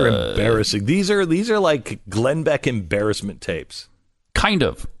these are embarrassing. These are like Glenn Beck embarrassment tapes. Kind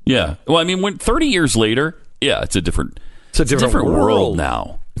of. Yeah. Well, I mean, when 30 years later, it's a different world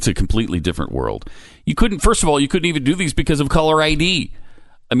now. It's a completely different world. First of all, you couldn't even do these because of caller ID.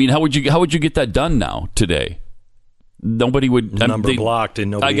 I mean, how would you get that done now today? Nobody would blocked and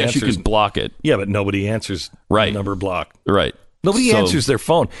nobody. I guess answers. You could block it. Yeah, but nobody answers. Right, number blocked. Right. Nobody answers their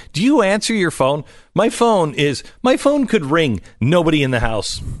phone. Do you answer your phone? My phone could ring. Nobody in the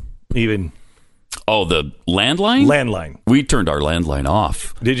house even. Oh, the landline? Landline. We turned our landline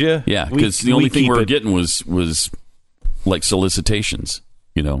off. Did you? Yeah, because the only thing we were getting was like solicitations.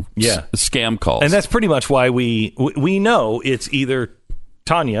 Scam calls. And that's pretty much why we know it's either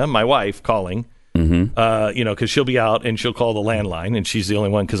Tanya, my wife, calling, because she'll be out and she'll call the landline, and she's the only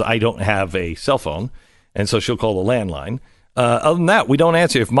one because I don't have a cell phone, and so she'll call the landline. Other than that, we don't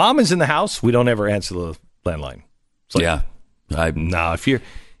answer. If Mom is in the house, we don't ever answer the landline. Like,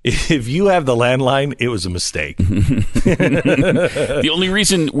 if you have the landline, it was a mistake. The only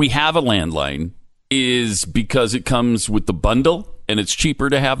reason we have a landline is because it comes with the bundle, and it's cheaper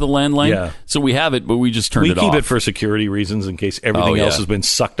to have the landline. Yeah. So we have it, but we just turned it off. We keep it for security reasons in case everything else has been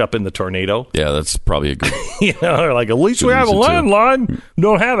sucked up in the tornado. Yeah, that's probably a good... They're like, at least we have a landline. We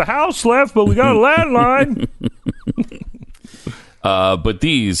don't have a house left, but we got a landline. But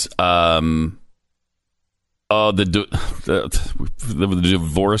these... the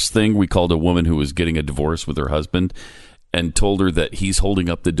divorce thing, we called a woman who was getting a divorce with her husband and told her that he's holding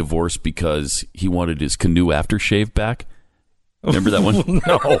up the divorce because he wanted his canoe aftershave back. Remember that one?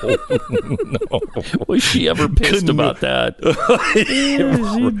 No. Was she ever pissed about that?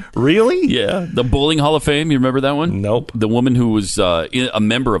 Really? Yeah. The Bowling Hall of Fame. You remember that one? Nope. The woman who was a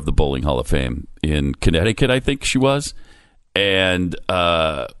member of the Bowling Hall of Fame in Connecticut, I think she was. And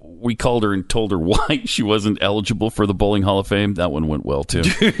we called her and told her why she wasn't eligible for the Bowling Hall of Fame. That one went well, too.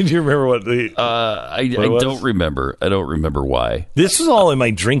 Do you remember what the... I don't remember. I don't remember why. This was all in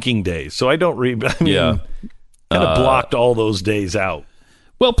my drinking days, so I don't remember. Kind of blocked all those days out.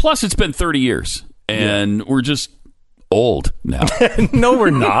 Well, plus it's been 30 years, and we're just old now. No, we're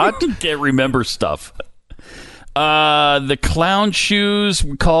not. Can't remember stuff. The clown shoes,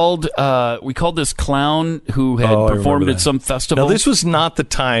 we called this clown who had performed at some festival. Now, this was not the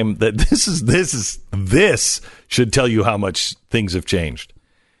time that this should tell you how much things have changed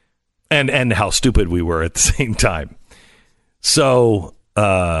and how stupid we were at the same time. So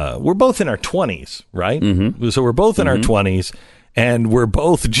we're both in our 20s, right? Mm-hmm. So we're both in our 20s, and we're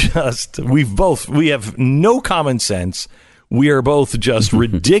both we have no common sense. we are both just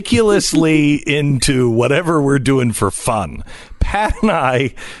ridiculously into whatever we're doing for fun. Pat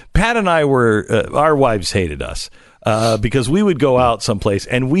and I were, our wives hated us. Because we would go out someplace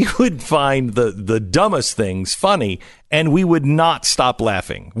and we would find the dumbest things funny, and we would not stop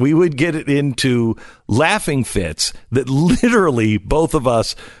laughing. We would get into laughing fits that literally both of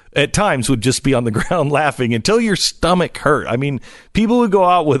us at times would just be on the ground laughing until your stomach hurt. I mean, people would go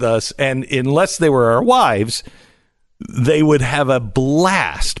out with us, and unless they were our wives, they would have a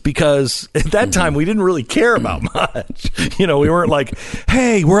blast, because at that time we didn't really care about much. We weren't like,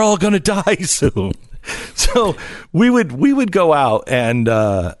 hey, we're all going to die soon. So we would go out and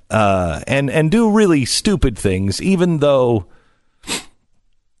do really stupid things, even though,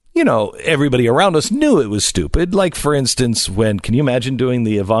 everybody around us knew it was stupid. Like, for instance, can you imagine doing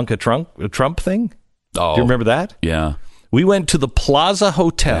the Ivanka Trump thing? Oh, do you remember that? Yeah. We went to the Plaza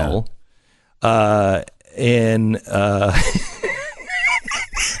Hotel, in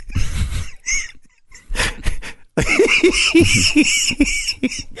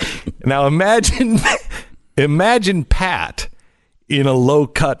now imagine Pat in a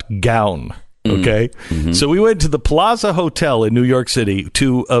low-cut gown. Okay, so we went to the Plaza Hotel in New York City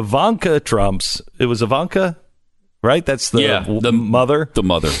to Ivanka Trump's. It was Ivanka, right? That's the mother. The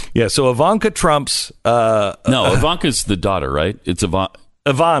mother. Yeah. So Ivanka Trump's. No, Ivanka's the daughter, right? It's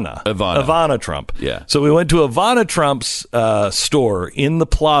Ivana Trump. Yeah. So we went to Ivana Trump's store in the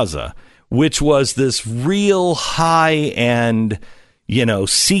Plaza, which was this real high-end,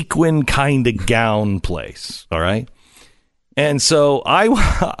 sequin kind of gown place. All right. And so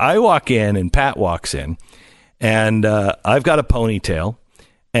I walk in, and Pat walks in, and I've got a ponytail,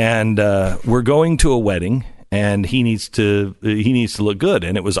 and we're going to a wedding, and he needs to look good,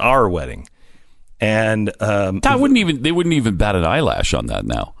 and it was our wedding. And they wouldn't even bat an eyelash on that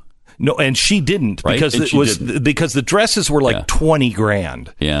now. No, and she didn't, right? Because the dresses were like $20,000.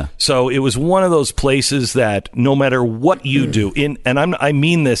 Yeah. So it was one of those places that no matter what you do, I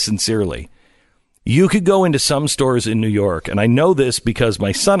mean this sincerely, you could go into some stores in New York, and I know this because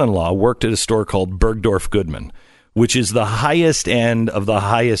my son-in-law worked at a store called Bergdorf Goodman, which is the highest end of the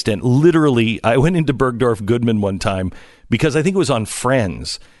highest end. Literally, I went into Bergdorf Goodman one time because I think it was on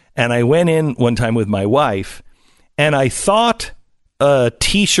Friends, and I went in one time with my wife, and I thought a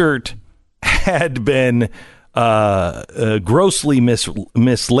T-shirt had been grossly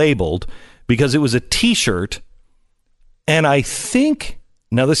mislabeled because it was a T-shirt, and I think,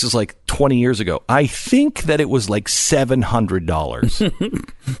 now this is like 20 years ago, I think that it was like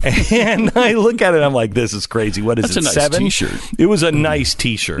 $700. And I look at it, I'm like, this is crazy. What is it, nice $7? T-shirt. It was a nice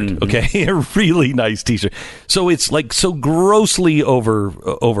T-shirt, okay? A really nice T-shirt. So it's like so grossly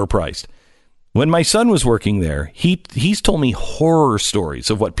overpriced. When my son was working there, he's told me horror stories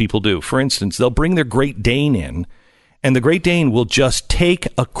of what people do. For instance, they'll bring their Great Dane in, and the Great Dane will just take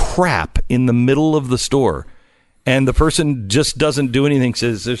a crap in the middle of the store. And the person just doesn't do anything,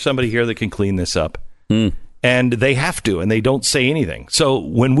 says, there's somebody here that can clean this up. And they have to, and they don't say anything. So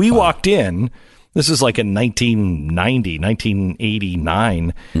when we walked in, this is like in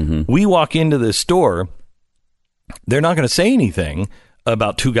 1989, we walk into this store, they're not going to say anything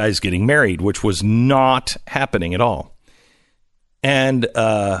about two guys getting married, which was not happening at all. And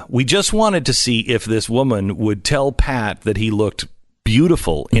we just wanted to see if this woman would tell Pat that he looked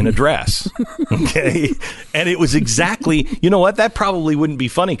beautiful in a dress. Okay. And it was exactly, you know what? That probably wouldn't be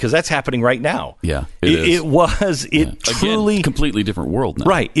funny because that's happening right now. Yeah. It truly. Again, completely different world now.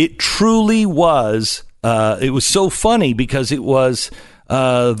 Right. It truly was. It was so funny because it was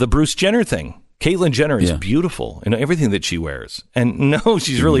the Bruce Jenner thing. Caitlyn Jenner is beautiful in everything that she wears. And no,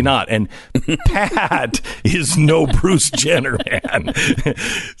 she's really not. And Pat is no Bruce Jenner, man.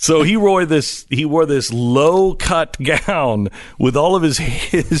 So he wore this low-cut gown with all of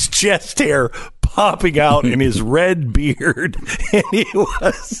his chest hair popping out in his red beard. And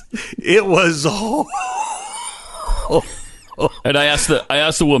it was And I asked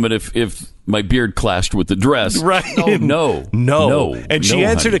the woman if my beard clashed with the dress. Right. Oh, no. And she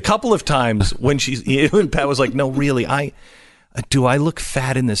answered a couple of times when Pat was like, no, really, do I look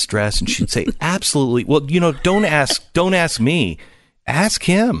fat in this dress? And she'd say, absolutely. Well, don't ask me. Ask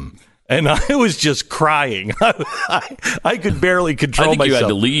him. And I was just crying. I could barely control myself. You had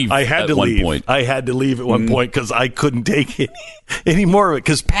to leave. I had to leave. Point. I had to leave at one point because I couldn't take any more of it.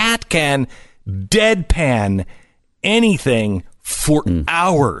 Because Pat can deadpan anything for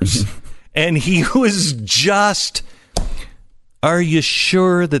hours. And he was just, are you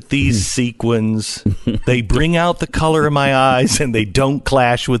sure that these sequins, they bring out the color of my eyes and they don't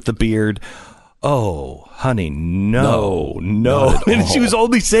clash with the beard? Oh, honey, no. And she was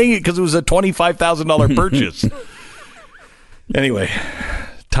only saying it because it was a $25,000 purchase. Anyway,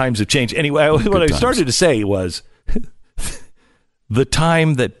 times have changed. Anyway, what I started to say was the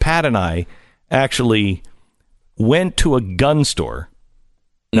time that Pat and I actually went to a gun store.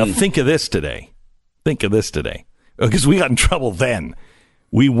 Now, think of this today. Because we got in trouble then.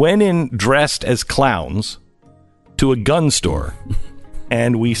 We went in dressed as clowns to a gun store.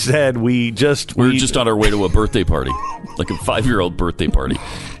 And we said we were just on our way to a birthday party, like a 5-year-old birthday party,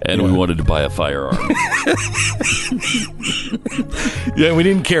 and we wanted to buy a firearm. Yeah, we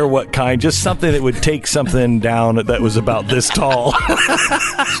didn't care what kind, just something that would take something down that was about this tall.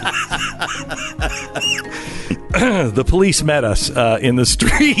 The police met us in the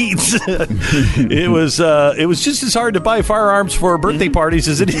streets. It was just as hard to buy firearms for birthday parties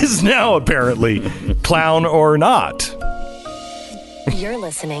as it is now, apparently, clown or not. You're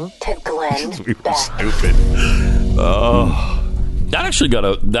listening to Glenn We were Beck. stupid. Oh, That actually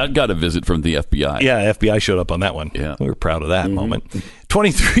got a visit from the FBI. yeah, FBI showed up on that one. Yeah. We were proud of that moment.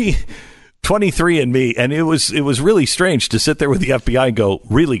 23andMe, and it was really strange to sit there with the FBI and go,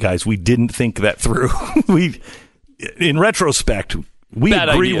 really, guys, we didn't think that through. In retrospect, we Bad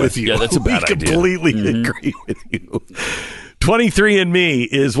agree idea. with you. Yeah, that's a bad we idea. completely agree with you. 23andMe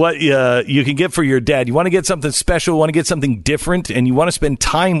is what you can get for your dad. You want to get something special, want to get something different, and you want to spend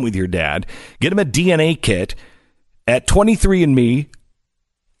time with your dad. Get him a DNA kit at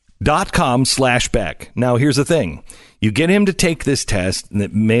 23andme.com/Beck. Now, here's the thing. You get him to take this test, and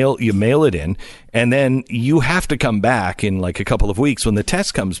you mail it in, and then you have to come back in like a couple of weeks when the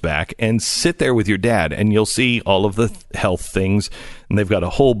test comes back and sit there with your dad, and you'll see all of the health things, and they've got a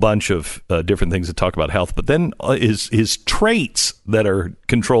whole bunch of different things that talk about health, but then his traits that are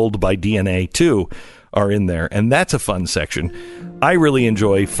controlled by DNA too are in there, and that's a fun section. I really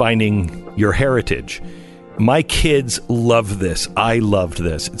enjoy finding your heritage. My kids love this. I loved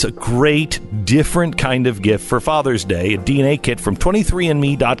this. It's a great, different kind of gift for Father's Day. A DNA kit from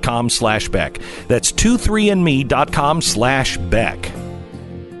 23andme.com/Beck. That's 23andme.com/Beck.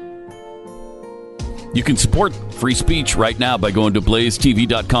 You can support free speech right now by going to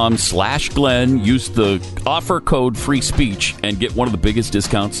blazetv.com/Glenn. Use the offer code free speech and get one of the biggest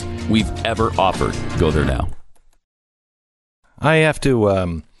discounts we've ever offered. Go there now. I have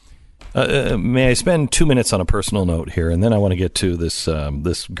to... may I spend 2 minutes on a personal note here, and then I want to get to this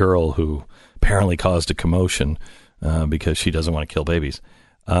this girl who apparently caused a commotion because she doesn't want to kill babies.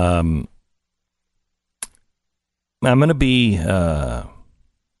 I'm going to be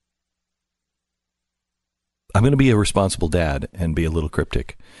a responsible dad and be a little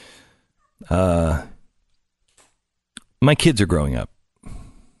cryptic. My kids are growing up,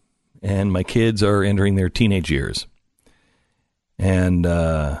 and my kids are entering their teenage years, and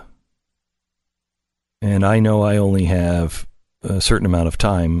I know I only have a certain amount of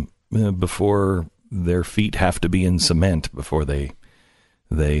time before their feet have to be in cement before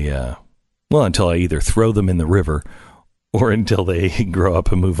until I either throw them in the river or until they grow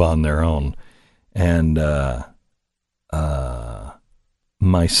up and move on their own. And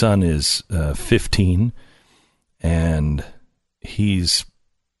my son is 15, and he's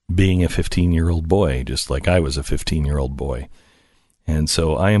being a 15-year-old boy, just like I was a 15-year-old boy. And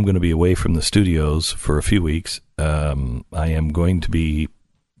so I am going to be away from the studios for a few weeks. I am going to be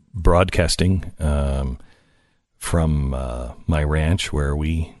broadcasting from my ranch, where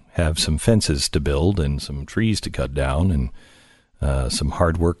we have some fences to build and some trees to cut down and some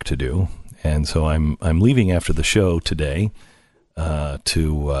hard work to do. And so I'm leaving after the show today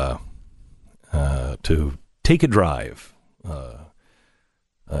to take a drive, a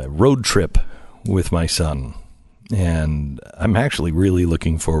road trip with my son. And I'm actually really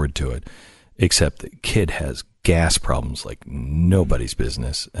looking forward to it, except the kid has gas problems like nobody's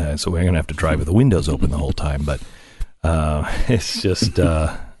business. So we're going to have to drive with the windows open the whole time. But it's just,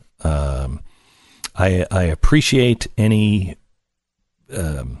 I appreciate I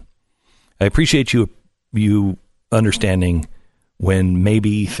appreciate you understanding when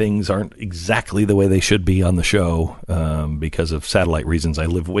maybe things aren't exactly the way they should be on the show because of satellite reasons. I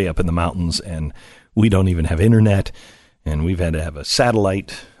live way up in the mountains, and we don't even have internet, and we've had to have a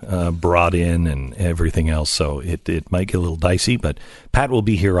satellite brought in and everything else. So it might get a little dicey, but Pat will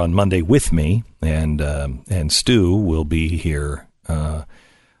be here on Monday with me, and Stu will be here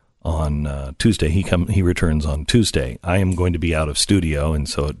on Tuesday. He returns on Tuesday. I am going to be out of studio, and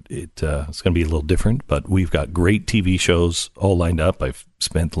so it's going to be a little different, but we've got great TV shows all lined up. I've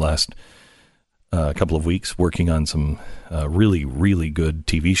spent the last couple of weeks working on some really, really good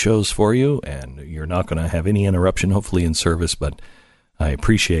TV shows for you, and you're not going to have any interruption, hopefully, in service, but I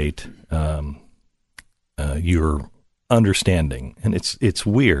appreciate your understanding. And it's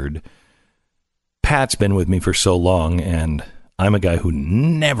weird. Pat's been with me for so long, and I'm a guy who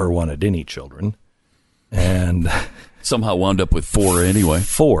never wanted any children, and somehow wound up with 4 anyway.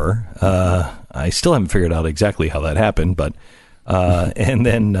 4. I still haven't figured out exactly how that happened, but and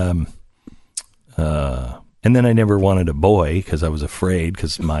then I never wanted a boy because I was afraid,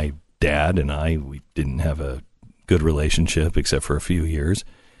 because my dad and we didn't have a good relationship except for a few years.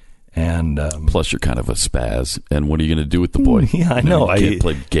 And plus, you're kind of a spaz. And what are you going to do with the boy? Yeah, I know. You can't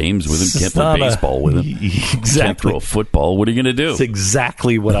play games with him. Can't play baseball with him. Exactly. Can't throw a football. What are you going to do? It's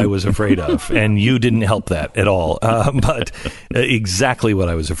exactly what I was afraid of. And you didn't help that at all. But exactly what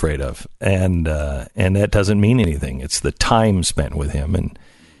I was afraid of. And that doesn't mean anything. It's the time spent with him. And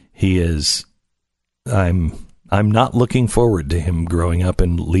he is... I'm not looking forward to him growing up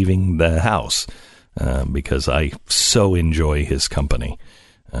and leaving the house because I so enjoy his company.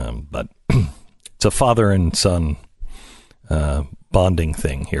 But it's a father and son bonding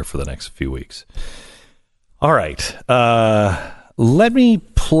thing here for the next few weeks. All right. Let me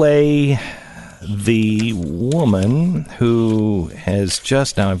play the woman who has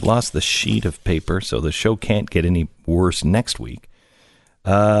just... Now, I've lost the sheet of paper, so the show can't get any worse next week.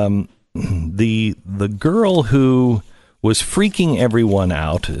 The girl who was freaking everyone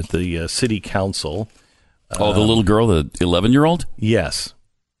out at the city council. The little girl, the 11-year-old? Yes.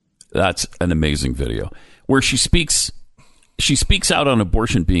 That's an amazing video where she speaks out on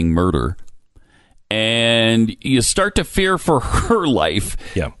abortion being murder, and you start to fear for her life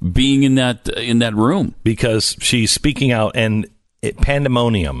being in that room, because she's speaking out and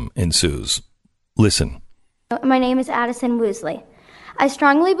pandemonium ensues. Listen. My name is Addison Woosley. I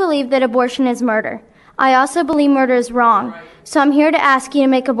strongly believe that abortion is murder. I also believe murder is wrong, so I'm here to ask you to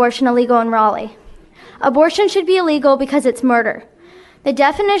make abortion illegal in Raleigh. Abortion should be illegal because it's murder. The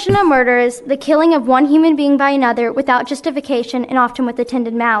definition of murder is the killing of one human being by another without justification and often with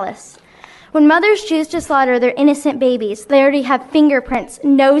intended malice. When mothers choose to slaughter their innocent babies, they already have fingerprints,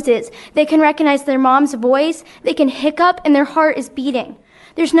 noses, they can recognize their mom's voice, they can hiccup, and their heart is beating.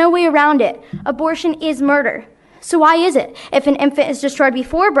 There's no way around it. Abortion is murder. So why is it? If an infant is destroyed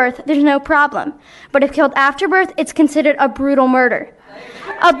before birth, there's no problem. But if killed after birth, it's considered a brutal murder.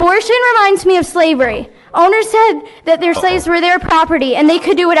 Abortion reminds me of slavery. Owners said that their slaves were their property and they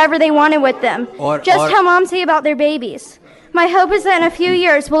could do whatever they wanted with them. Just how moms say about their babies. My hope is that in a few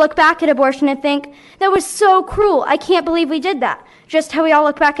years we'll look back at abortion and think, that was so cruel, I can't believe we did that. Just how we all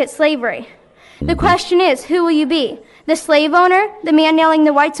look back at slavery. The question is, who will you be? The slave owner, the man nailing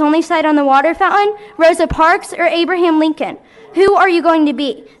the whites only sign on the water fountain, Rosa Parks, or Abraham Lincoln? Who are you going to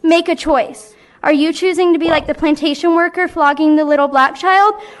be? Make a choice. Are you choosing to be like the plantation worker flogging the little black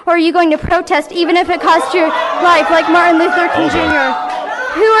child? Or are you going to protest even if it costs your life like Martin Luther King Jr.?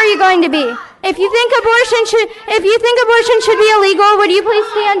 Who are you going to be? If you think abortion should be illegal, would you please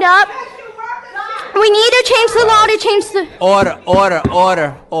stand up? We need to change the law to change the... Order.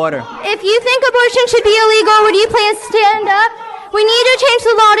 If you think abortion should be illegal, would you please stand up? We need to change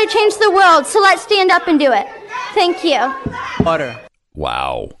the law to change the world, so let's stand up and do it. Thank you. Order.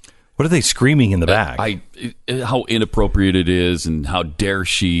 Wow. What are they screaming in the back? How inappropriate it is, and how dare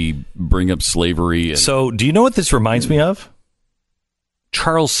she bring up slavery. So, do you know what this reminds me of?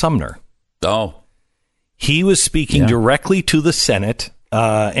 Charles Sumner. Oh. He was speaking directly to the Senate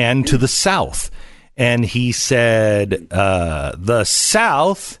and to the South. And he said, the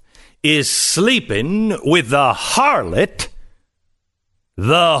South is sleeping with the harlot,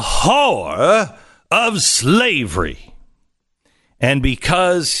 the whore of slavery. And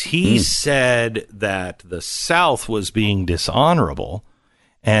because he said that the South was being dishonorable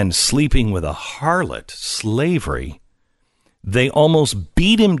and sleeping with a harlot, slavery, they almost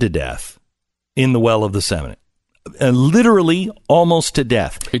beat him to death in the well of the Senate. Literally almost to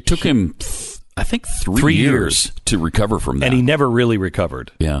death. It took him, I think, 3 years to recover from that. And he never really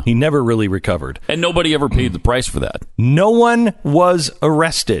recovered. Yeah. He never really recovered. And nobody ever paid the price for that. No one was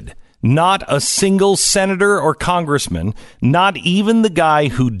arrested. Not a single senator or congressman, not even the guy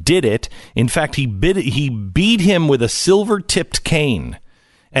who did it. In fact, he beat him with a silver-tipped cane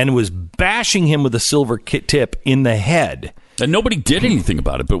and was bashing him with a silver tip in the head. And nobody did anything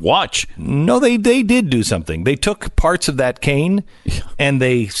about it, but watch. No, they did do something. They took parts of that cane and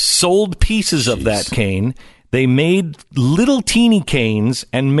they sold pieces of that cane. They made little teeny canes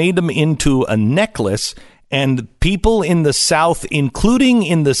and made them into a necklace. And people in the South, including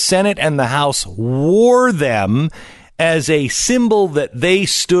in the Senate and the House, wore them as a symbol that they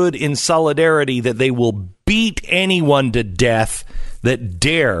stood in solidarity, that they will beat anyone to death that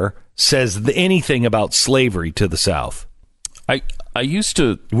dare says anything about slavery to the South. I used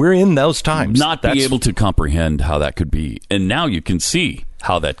to... We're in those times. Not be able to comprehend how that could be. And now you can see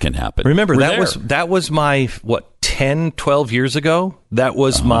how that can happen. Remember, that was my, 10, 12 years ago, that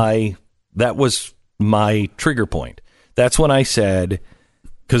was my trigger point. That's when I said,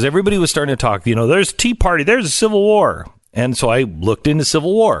 because everybody was starting to talk, there's Tea Party, there's a Civil War. And so I looked into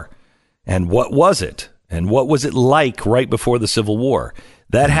Civil War. And what was it? And what was it like right before the Civil War?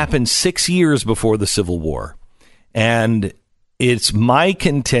 That happened 6 years before the Civil War. And it's my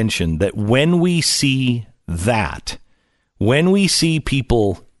contention that when we see that, when we see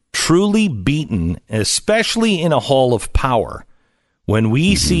people truly beaten, especially in a hall of power, when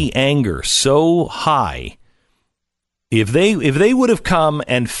we see anger so high, if they would have come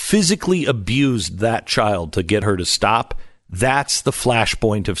and physically abused that child to get her to stop, that's the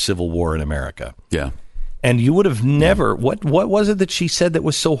flashpoint of civil war in America. Yeah. And you would have never, what was it that she said that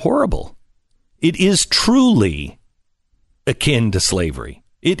was so horrible? It is truly akin to slavery.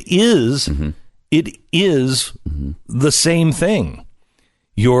 It is the same thing.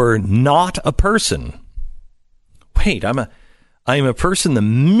 You're not a person. Wait, I'm a person the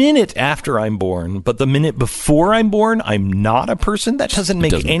minute after I'm born, but the minute before I'm born, I'm not a person? That doesn't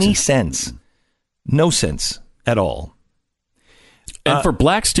make any sense. No sense at all. And for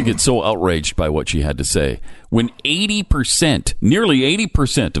blacks to get so outraged by what she had to say, when nearly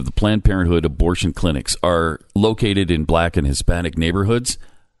 80% of the Planned Parenthood abortion clinics are located in black and Hispanic neighborhoods,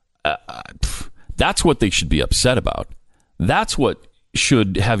 that's what they should be upset about. That's what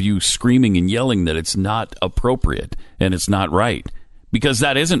should have you screaming and yelling that it's not appropriate and it's not right, because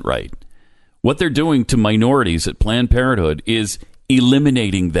that isn't right. What they're doing to minorities at Planned Parenthood is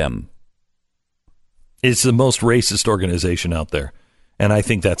eliminating them. It's the most racist organization out there. And I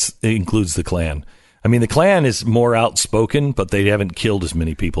think it includes the Klan. I mean, the Klan is more outspoken, but they haven't killed as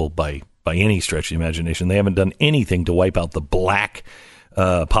many people by any stretch of the imagination. They haven't done anything to wipe out the black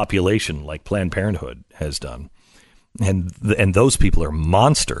population like Planned Parenthood has done. And those people are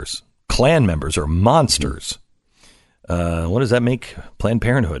monsters. Klan members are monsters. What does that make Planned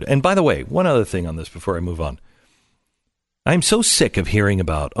Parenthood? And by the way, one other thing on this before I move on. I'm so sick of hearing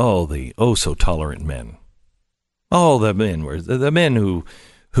about, the so tolerant men. Oh, the men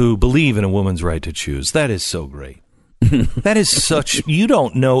who believe in a woman's right to choose. That is so great. That is such. You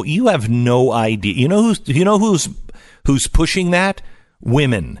don't know. You have no idea. You know who's pushing that?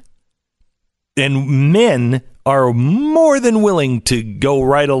 Women. And men are more than willing to go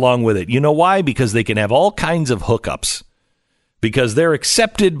right along with it. You know why? Because they can have all kinds of hookups. Because they're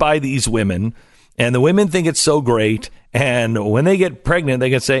accepted by these women, and the women think it's so great. And when they get pregnant, they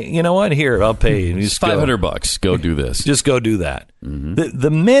can say, you know what? Here, I'll pay you. Just $500. Go do this. Just go do that. Mm-hmm. The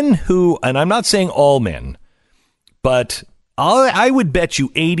men who, and I'm not saying all men, but I would bet you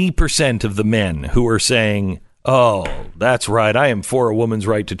 80% of the men who are saying, oh, that's right, I am for a woman's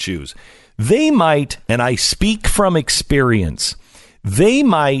right to choose. They might, and I speak from experience, they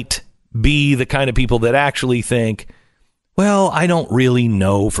might be the kind of people that actually think, well, I don't really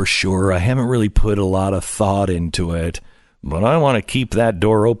know for sure. I haven't really put a lot of thought into it, but I want to keep that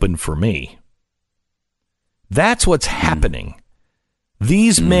door open for me. That's what's happening.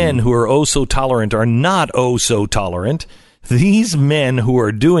 These men who are oh so tolerant are not oh so tolerant. These men who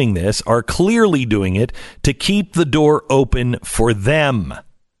are doing this are clearly doing it to keep the door open for them.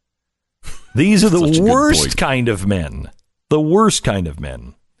 These are the worst kind of men. The worst kind of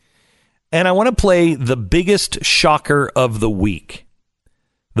men. And I want to play the biggest shocker of the week.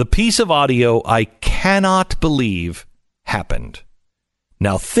 The piece of audio I cannot believe happened.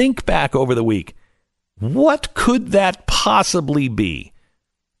 Now think back over the week. What could that possibly be?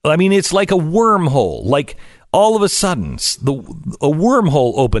 I mean, it's like a wormhole. Like all of a sudden, a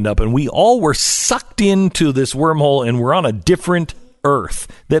wormhole opened up and we all were sucked into this wormhole and we're on a different Earth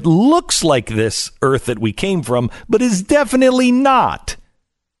that looks like this Earth that we came from, but is definitely not.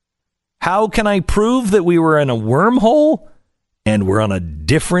 How can I prove that we were in a wormhole and we're on a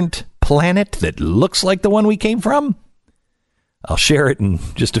different planet that looks like the one we came from? I'll share it in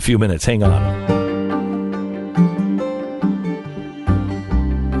just a few minutes. Hang on.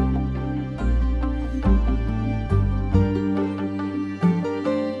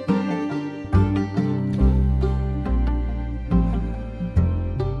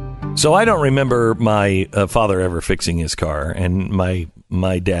 So I don't remember my father ever fixing his car, and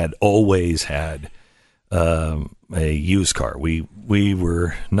my dad always had a used car. We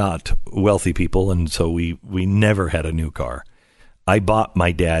were not wealthy people, and so we never had a new car. I bought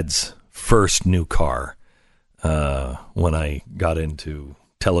my dad's first new car when I got into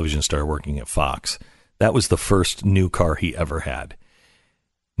television, started working at Fox. That was the first new car he ever had.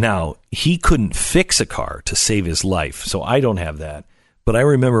 Now, he couldn't fix a car to save his life, so I don't have that. But I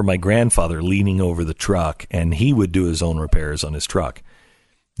remember my grandfather leaning over the truck, and he would do his own repairs on his truck.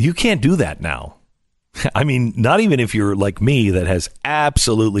 You can't do that now. I mean, not even if you're like me that has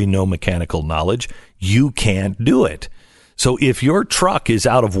absolutely no mechanical knowledge, you can't do it. So if your truck is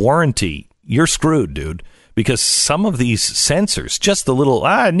out of warranty, you're screwed, dude, because some of these sensors, just the little,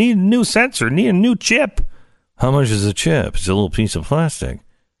 I need a new sensor, need a new chip. How much is a chip? It's a little piece of plastic.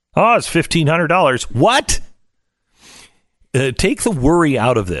 Oh, it's $1,500. What? Take the worry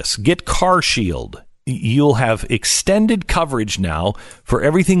out of this. Get Car Shield. You'll have extended coverage now for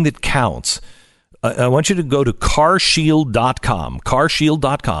everything that counts. I want you to go to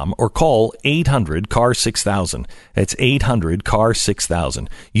carshield.com, or call 800-CAR-6000. That's 800-CAR-6000.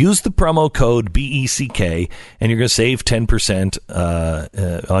 Use the promo code BECK, and you're going to save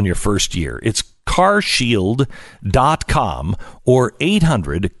 10% on your first year. It's carshield.com or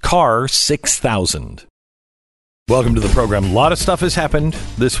 800-CAR-6000. Welcome to the program. A lot of stuff has happened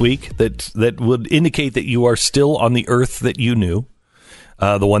this week that would indicate that you are still on the earth that you knew,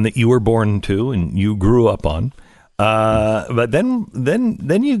 the one that you were born to and you grew up on. But then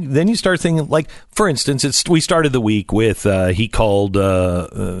you start thinking, like, for instance, we started the week with he called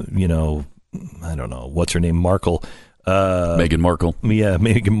I don't know what's her name, Markle, Meghan Markle. Yeah,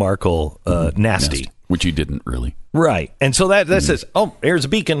 Meghan Markle, nasty, which he didn't really. Right, and so that says, oh, here's a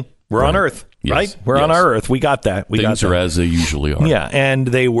beacon. We're on Earth, yes. right? We're on our Earth. We got that. Things are as they usually are. Yeah, and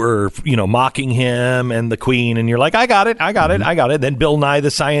they were, mocking him and the Queen, and you're like, I got it. Then Bill Nye,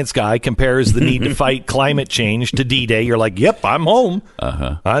 the science guy, compares the need to fight climate change to D-Day. You're like, yep, I'm home.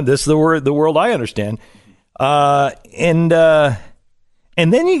 This is the world I understand. And then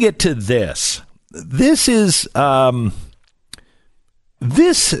you get to this. This is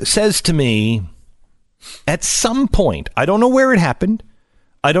this says to me, at some point, I don't know where it happened.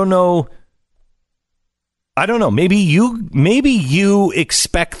 I don't know. Maybe you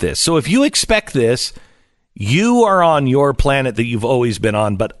expect this. So if you expect this, you are on your planet that you've always been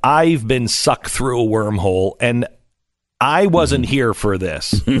on, but I've been sucked through a wormhole and I wasn't here for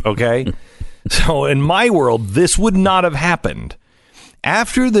this. Okay. So in my world, this would not have happened.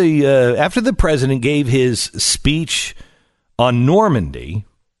 After the president gave his speech on Normandy,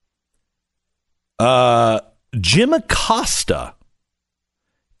 Jim Acosta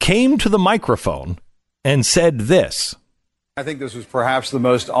came to the microphone and said this. I think this was perhaps the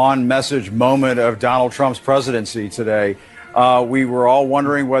most on-message moment of Donald Trump's presidency today. We were all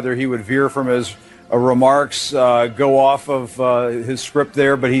wondering whether he would veer from his remarks, go off of his script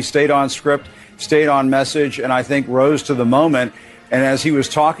there, but he stayed on script, stayed on message, and I think rose to the moment. And as he was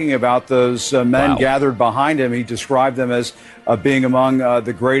talking about those men gathered behind him, he described them as being among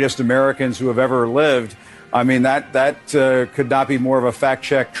the greatest Americans who have ever lived. I mean, that could not be more of a fact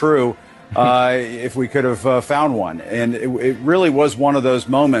check true if we could have found one. And it really was one of those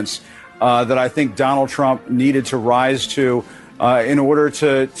moments that I think Donald Trump needed to rise to in order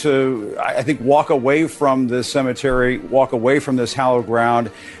to, I think, walk away from this cemetery, walk away from this hallowed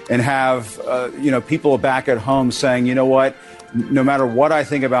ground, and have, people back at home saying, you know what, no matter what I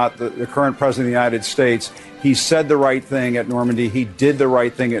think about the current president of the United States, he said the right thing at Normandy. He did the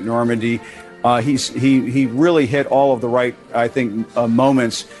right thing at Normandy. He really hit all of the right, I think,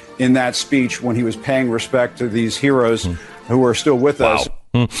 moments in that speech when he was paying respect to these heroes who are still with us.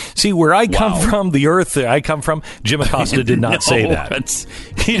 See, where I come from, the earth that I come from, Jim Acosta did not say that.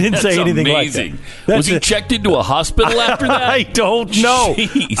 He didn't say anything amazing. like that. Was he checked into a hospital after that? I don't know.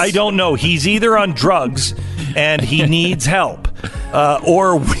 Jeez. I don't know. He's either on drugs and he needs help,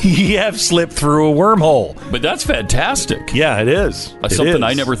 or we have slipped through a wormhole. But that's fantastic. Yeah, it is. Something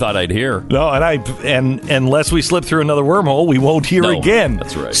I never thought I'd hear. No, and unless we slip through another wormhole, we won't hear again.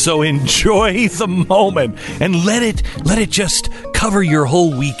 That's right. So enjoy the moment and let it just cover your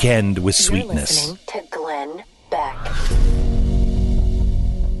whole weekend with sweetness.